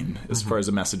 Evergreen as far as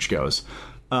the message goes.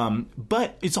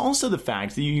 But it's also the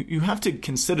fact that you have to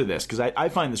consider this, because I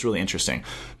find this really interesting.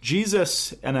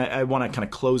 Jesus, and I want to kind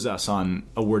of close us on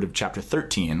a word of chapter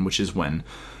 13, which is when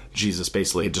Jesus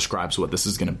basically describes what this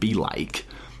is going to be like.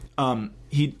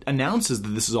 He announces that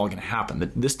this is all going to happen,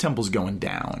 that this temple's going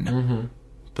down.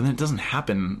 But then it doesn't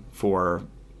happen for,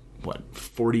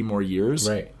 40 more years?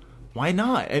 Right. Why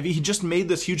not? I mean, he just made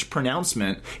this huge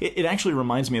pronouncement. It actually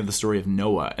reminds me of the story of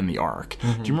Noah and the ark. Do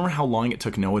you remember how long it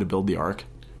took Noah to build the ark?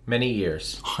 Many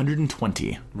years.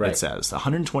 120, it says.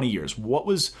 120 years. What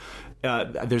was...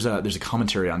 there's a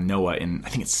commentary on Noah in, I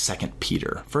think it's 2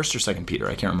 Peter, 1st or 2 Peter,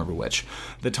 I can't remember which,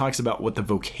 that talks about what the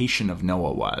vocation of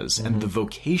Noah was. And the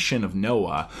vocation of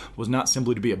Noah was not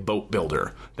simply to be a boat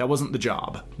builder. That wasn't the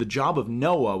job. The job of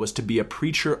Noah was to be a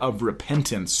preacher of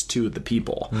repentance to the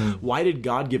people. Why did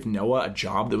God give Noah a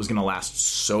job that was going to last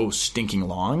so stinking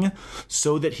long?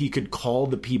 So that he could call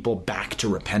the people back to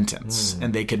repentance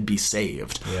and they could be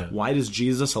saved. Yeah. Why does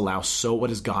what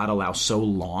does God allow so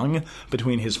long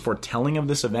between his foretelling of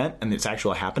this event and its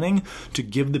actual happening to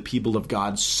give the people of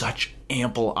God such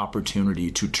ample opportunity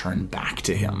to turn back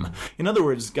to him? In other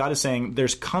words, God is saying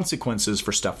there's consequences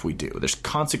for stuff we do. There's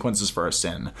consequences for our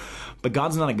sin. But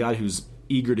God's not a God who's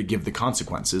eager to give the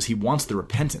consequences. He wants the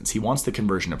repentance. He wants the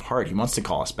conversion of heart. He wants to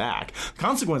call us back. The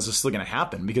consequences are still going to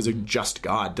happen because a just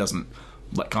God doesn't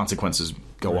let consequences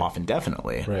go off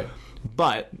indefinitely. Right.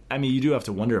 But, I mean, you do have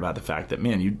to wonder about the fact that,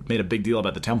 man, you made a big deal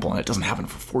about the temple and it doesn't happen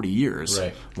for 40 years.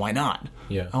 Right. Why not?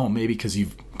 Yeah. Oh, maybe because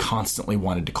you've constantly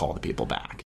wanted to call the people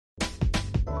back.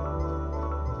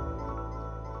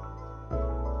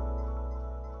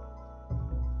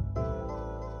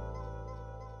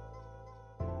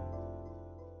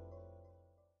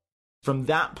 From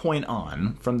that point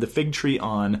on, from the fig tree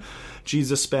on,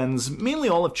 Jesus spends mainly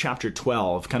all of chapter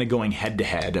 12 kind of going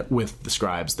head-to-head with the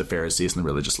scribes, the Pharisees, and the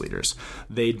religious leaders.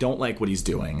 They don't like what he's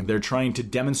doing. They're trying to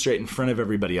demonstrate in front of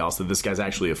everybody else that this guy's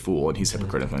actually a fool and he's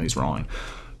hypocritical and he's wrong.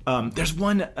 There's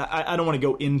one, I don't want to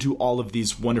go into all of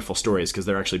these wonderful stories because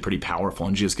they're actually pretty powerful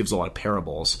and Jesus gives a lot of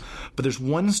parables. But there's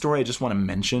one story I just want to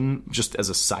mention just as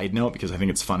a side note because I think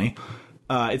it's funny.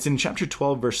 It's in chapter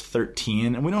 12, verse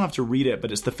 13, and we don't have to read it,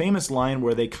 but it's the famous line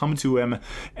where they come to him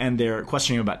and they're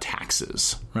questioning about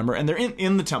taxes, remember? And they're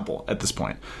in the temple at this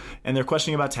point, and they're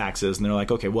questioning about taxes, and they're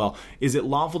like, okay, well, is it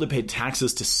lawful to pay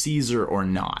taxes to Caesar or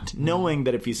not? Knowing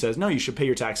that if he says, no, you should pay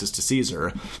your taxes to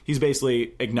Caesar, he's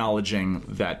basically acknowledging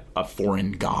that a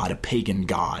foreign god, a pagan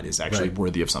god, is actually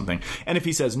worthy of something. And if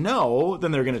he says no,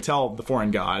 then they're going to tell the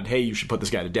foreign god, hey, you should put this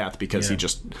guy to death because he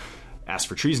just asked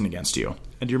for treason against you.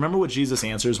 And do you remember what Jesus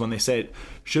answers when they say,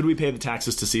 should we pay the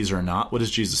taxes to Caesar or not? What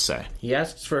does Jesus say? He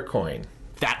asks for a coin.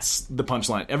 That's the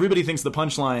punchline. Everybody thinks the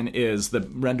punchline is the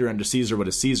render unto Caesar what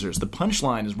is Caesar's. The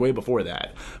punchline is way before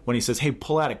that, when he says, hey,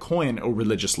 pull out a coin, O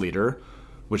religious leader,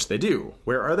 which they do.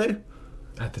 Where are they?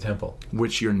 At the temple.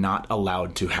 Which you're not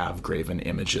allowed to have graven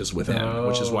images within,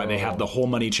 which is why they have the whole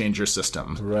money changer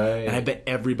system. Right. And I bet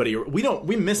everybody, we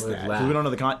miss that because we don't know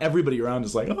the everybody around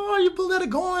is like, oh, you pulled out a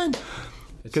coin.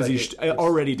 Because like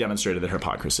already demonstrated their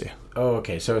hypocrisy. Oh,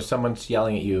 okay. So if someone's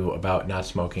yelling at you about not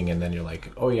smoking and then you're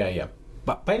like, oh, yeah.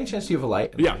 But by any chance, do you have a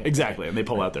light? Yeah, exactly. And they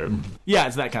pull out their... Yeah,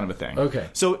 it's that kind of a thing. Okay.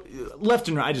 So left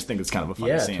and right, I just think it's kind of a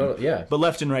funny scene. Totally, yeah. But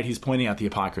left and right, he's pointing out the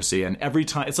hypocrisy. And every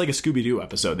time... It's like a Scooby-Doo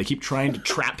episode. They keep trying to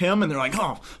trap him, and they're like,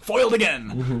 oh, foiled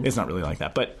again. It's not really like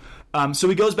that. But So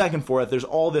he goes back and forth. There's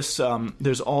all this.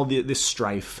 There's all this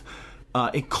strife.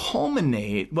 It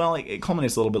culminates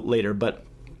a little bit later, but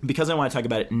because I want to talk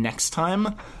about it next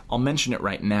time, I'll mention it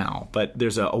right now. But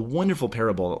there's a wonderful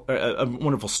parable, a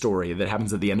wonderful story that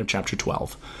happens at the end of chapter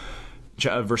 12.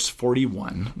 Verse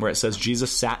 41, where it says,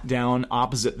 Jesus sat down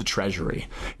opposite the treasury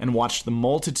and watched the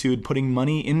multitude putting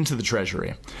money into the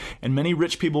treasury. And many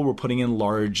rich people were putting in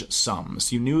large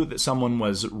sums. You knew that someone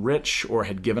was rich or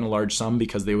had given a large sum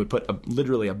because they would put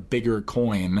literally a bigger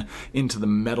coin into the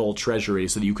metal treasury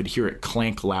so that you could hear it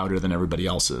clank louder than everybody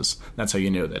else's. That's how you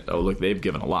knew that, oh, look, they've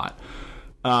given a lot.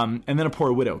 And then a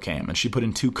poor widow came, and she put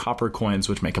in 2 copper coins,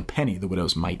 which make a penny, the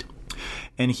widow's mite.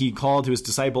 And he called to his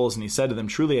disciples, and he said to them,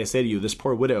 truly I say to you, this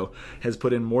poor widow has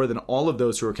put in more than all of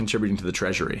those who are contributing to the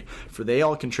treasury. For they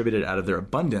all contributed out of their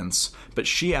abundance, but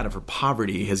she out of her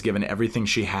poverty has given everything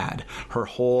she had. Her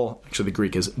whole, actually the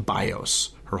Greek is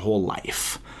bios, her whole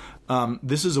life.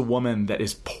 This is a woman that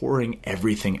is pouring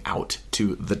everything out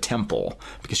to the temple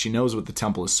because she knows what the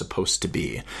temple is supposed to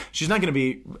be. She's not going to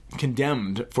be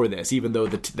condemned for this, even though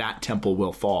that temple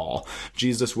will fall.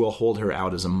 Jesus will hold her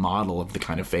out as a model of the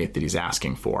kind of faith that he's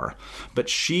asking for. But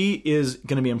she is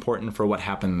going to be important for what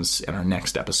happens in our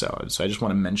next episode. So I just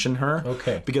want to mention her.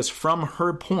 Okay. Because from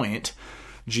her point,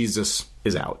 Jesus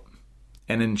is out.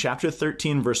 And in chapter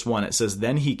 13, verse 1, it says,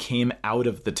 then he came out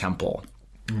of the temple.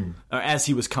 As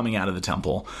he was coming out of the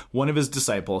temple, one of his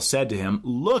disciples said to him,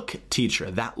 look,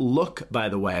 teacher. That look, by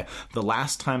the way, the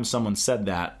last time someone said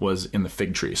that was in the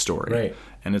fig tree story. Right.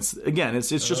 And it's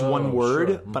just one word,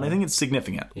 sure. But I think it's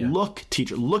significant. Yeah. Look,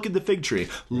 teacher. Look at the fig tree.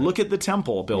 Right. Look at the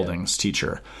temple buildings,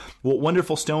 teacher. What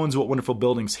wonderful stones, what wonderful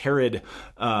buildings. Herod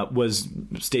was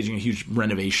staging a huge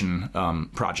renovation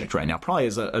project right now, probably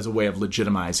as a way of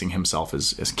legitimizing himself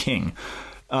as king.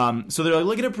 So they're like,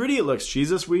 look at how pretty it looks,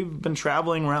 Jesus. We've been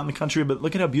traveling around the country, but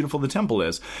look at how beautiful the temple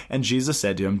is. And Jesus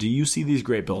said to him, do you see these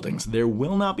great buildings? There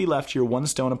will not be left here one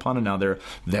stone upon another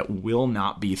that will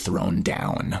not be thrown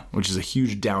down, which is a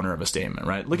huge downer of a statement,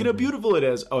 right? Look at how beautiful it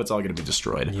is. Oh, it's all going to be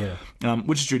destroyed. Yeah.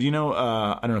 Which is true. Do you know,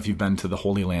 I don't know if you've been to the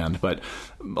Holy Land, but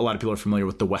a lot of people are familiar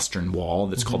with the Western Wall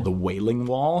that's called the Wailing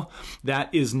Wall.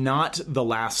 That is not the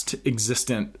last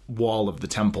existent wall of the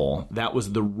temple. That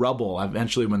was the rubble.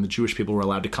 Eventually, when the Jewish people were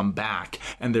allowed to come back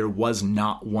and there was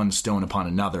not one stone upon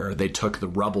another, they took the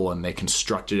rubble and they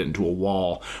constructed it into a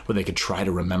wall where they could try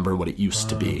to remember what it used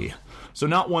to be. So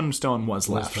not one stone was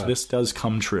left. This does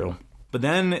come true. But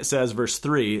then it says, verse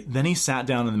 3, then he sat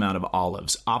down on the Mount of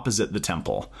Olives opposite the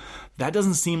temple. That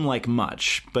doesn't seem like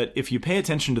much, but if you pay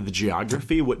attention to the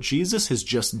geography, what Jesus has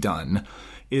just done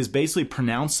is basically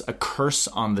pronounce a curse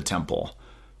on the temple.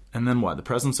 And then what? The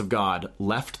presence of God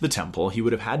left the temple. He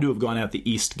would have had to have gone out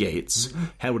the east gates,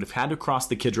 would have had to cross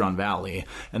the Kidron Valley,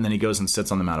 and then he goes and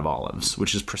sits on the Mount of Olives,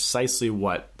 which is precisely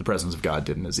what the presence of God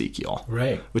did in Ezekiel.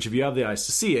 Right. Which, if you have the eyes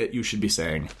to see it, you should be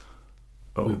saying,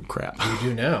 oh, crap. We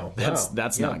do now.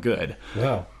 That's not good.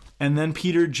 Wow. And then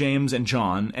Peter, James, and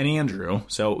John, and Andrew,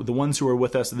 so the ones who were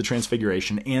with us at the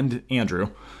Transfiguration, and Andrew,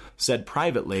 said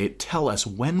privately, tell us,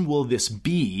 when will this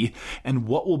be, and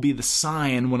what will be the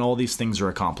sign when all these things are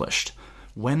accomplished?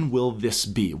 When will this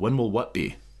be? When will what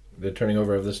be? The turning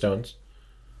over of the stones?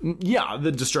 Yeah,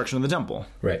 the destruction of the temple.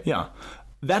 Right. Yeah.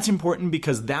 That's important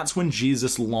because that's when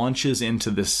Jesus launches into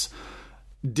this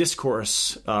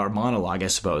discourse, or monologue, I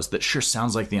suppose, that sure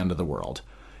sounds like the end of the world.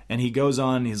 And he goes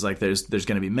on, he's like, there's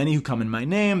going to be many who come in my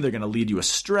name. They're going to lead you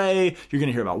astray. You're going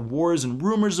to hear about wars and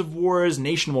rumors of wars.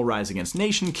 Nation will rise against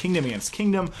nation, kingdom against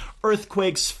kingdom,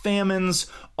 earthquakes, famines,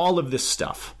 all of this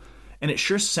stuff. And it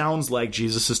sure sounds like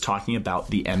Jesus is talking about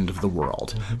the end of the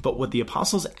world. But what the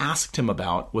apostles asked him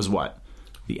about was what?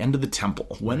 The end of the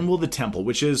temple. When will the temple,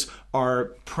 which is our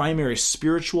primary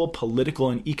spiritual, political,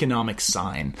 and economic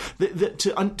sign,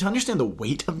 to understand the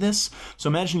weight of this? So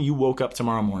imagine you woke up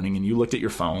tomorrow morning and you looked at your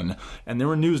phone and there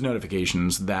were news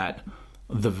notifications that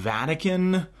the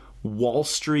Vatican, Wall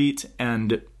Street,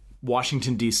 and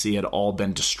Washington, D.C. had all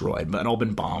been destroyed, had all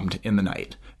been bombed in the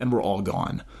night, and were all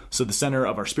gone. So the center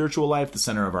of our spiritual life, the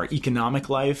center of our economic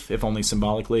life, if only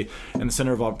symbolically, and the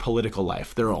center of our political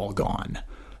life, they're all gone.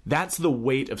 That's the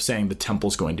weight of saying the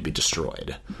temple's going to be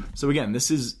destroyed. So again, this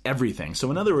is everything.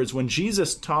 So in other words, when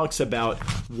Jesus talks about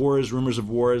wars, rumors of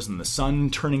wars, and the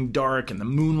sun turning dark, and the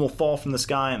moon will fall from the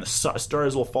sky, and the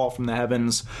stars will fall from the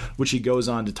heavens, which he goes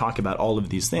on to talk about all of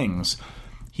these things,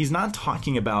 he's not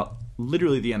talking about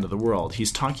literally the end of the world.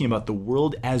 He's talking about the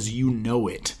world as you know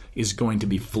it is going to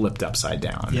be flipped upside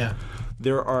down. Yeah.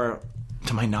 There are,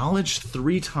 to my knowledge,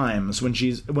 3 times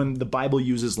when the Bible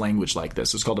uses language like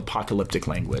this. It's called apocalyptic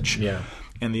language. Yeah.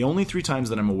 And the only 3 times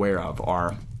that I'm aware of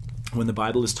are when the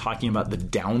Bible is talking about the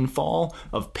downfall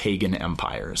of pagan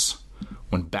empires.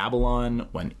 When Babylon,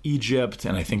 when Egypt,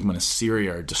 and I think when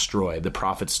Assyria are destroyed, the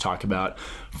prophets talk about,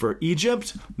 for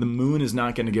Egypt, the moon is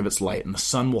not going to give its light, and the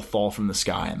sun will fall from the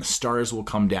sky, and the stars will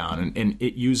come down. And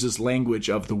it uses language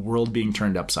of the world being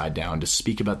turned upside down to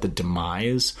speak about the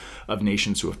demise of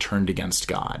nations who have turned against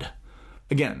God.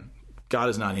 Again, God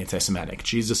is not anti-Semitic.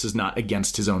 Jesus is not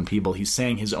against his own people. He's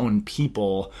saying his own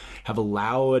people have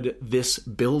allowed this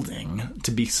building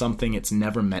to be something it's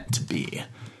never meant to be.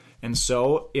 And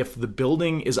so if the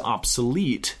building is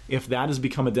obsolete, if that has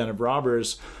become a den of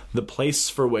robbers, the place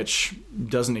for which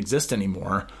doesn't exist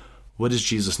anymore, what does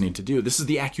Jesus need to do? This is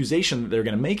the accusation that they're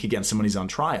going to make against him when he's on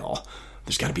trial.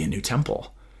 There's got to be a new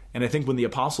temple. And I think when the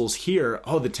apostles hear,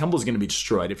 oh, the temple is going to be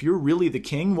destroyed, if you're really the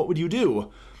king, what would you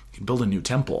do? You can build a new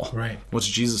temple. Right. What's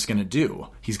Jesus going to do?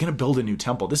 He's going to build a new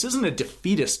temple. This isn't a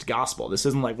defeatist gospel. This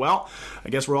isn't like, well, I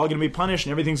guess we're all going to be punished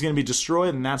and everything's going to be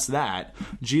destroyed and that's that.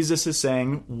 Jesus is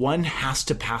saying one has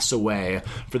to pass away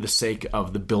for the sake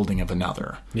of the building of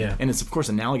another. Yeah. And it's, of course,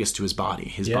 analogous to his body.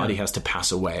 His body has to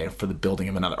pass away for the building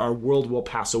of another. Our world will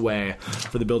pass away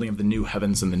for the building of the new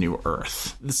heavens and the new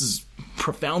earth. This is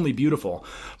profoundly beautiful.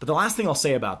 But the last thing I'll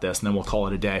say about this, and then we'll call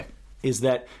it a day, is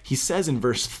that he says in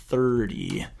verse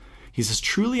 30, he says,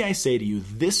 truly I say to you,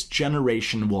 this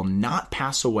generation will not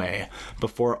pass away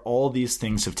before all these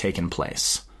things have taken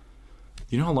place.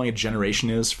 You know how long a generation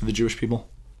is for the Jewish people?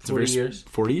 It's 40 years.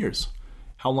 40 years.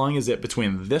 How long is it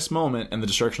between this moment and the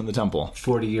destruction of the temple?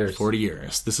 40 years. 40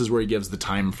 years. This is where he gives the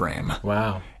time frame.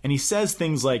 Wow. And he says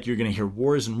things like, you're going to hear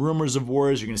wars and rumors of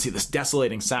wars. You're going to see this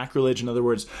desolating sacrilege. In other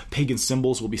words, pagan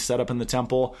symbols will be set up in the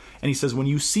temple. And he says, when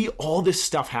you see all this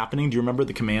stuff happening, do you remember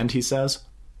the command he says?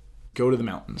 Go to the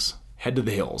mountains. Head to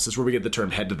the hills. This is where we get the term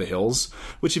head to the hills,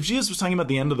 which if Jesus was talking about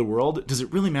the end of the world, does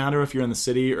it really matter if you're in the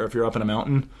city or if you're up in a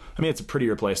mountain? I mean, it's a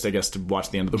prettier place, I guess, to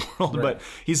watch the end of the world. Right. But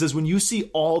he says, when you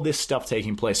see all this stuff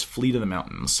taking place, flee to the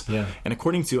mountains. Yeah. And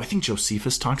according to, I think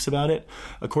Josephus talks about it,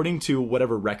 according to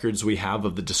whatever records we have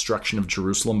of the destruction of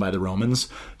Jerusalem by the Romans,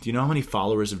 do you know how many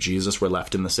followers of Jesus were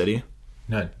left in the city?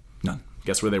 None.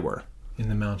 Guess where they were? In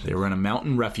the mountains. They were in a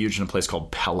mountain refuge in a place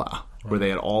called Pella, where they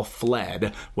had all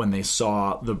fled when they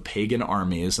saw the pagan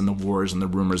armies and the wars and the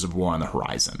rumors of war on the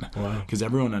horizon. Wow. Because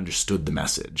everyone understood the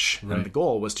message. Right. And the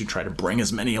goal was to try to bring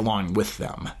as many along with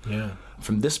them. Yeah.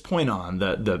 From this point on,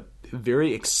 the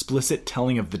very explicit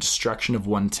telling of the destruction of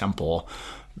one temple,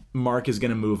 Mark is going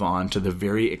to move on to the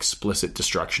very explicit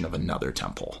destruction of another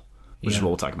temple, which is what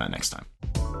we'll talk about next time.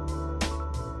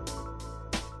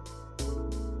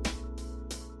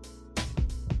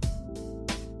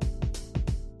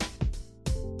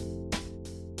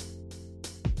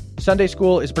 Sunday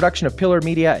School is a production of Pillar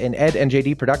Media and Ed and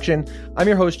JD Production. I'm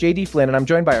your host, JD Flynn, and I'm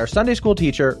joined by our Sunday School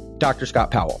teacher, Dr. Scott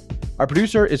Powell. Our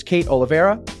producer is Kate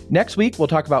Oliveira. Next week, we'll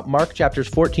talk about Mark chapters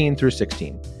 14 through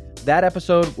 16. That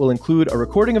episode will include a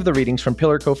recording of the readings from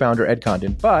Pillar co-founder Ed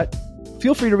Condon, but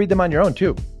feel free to read them on your own,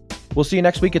 too. We'll see you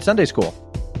next week at Sunday School.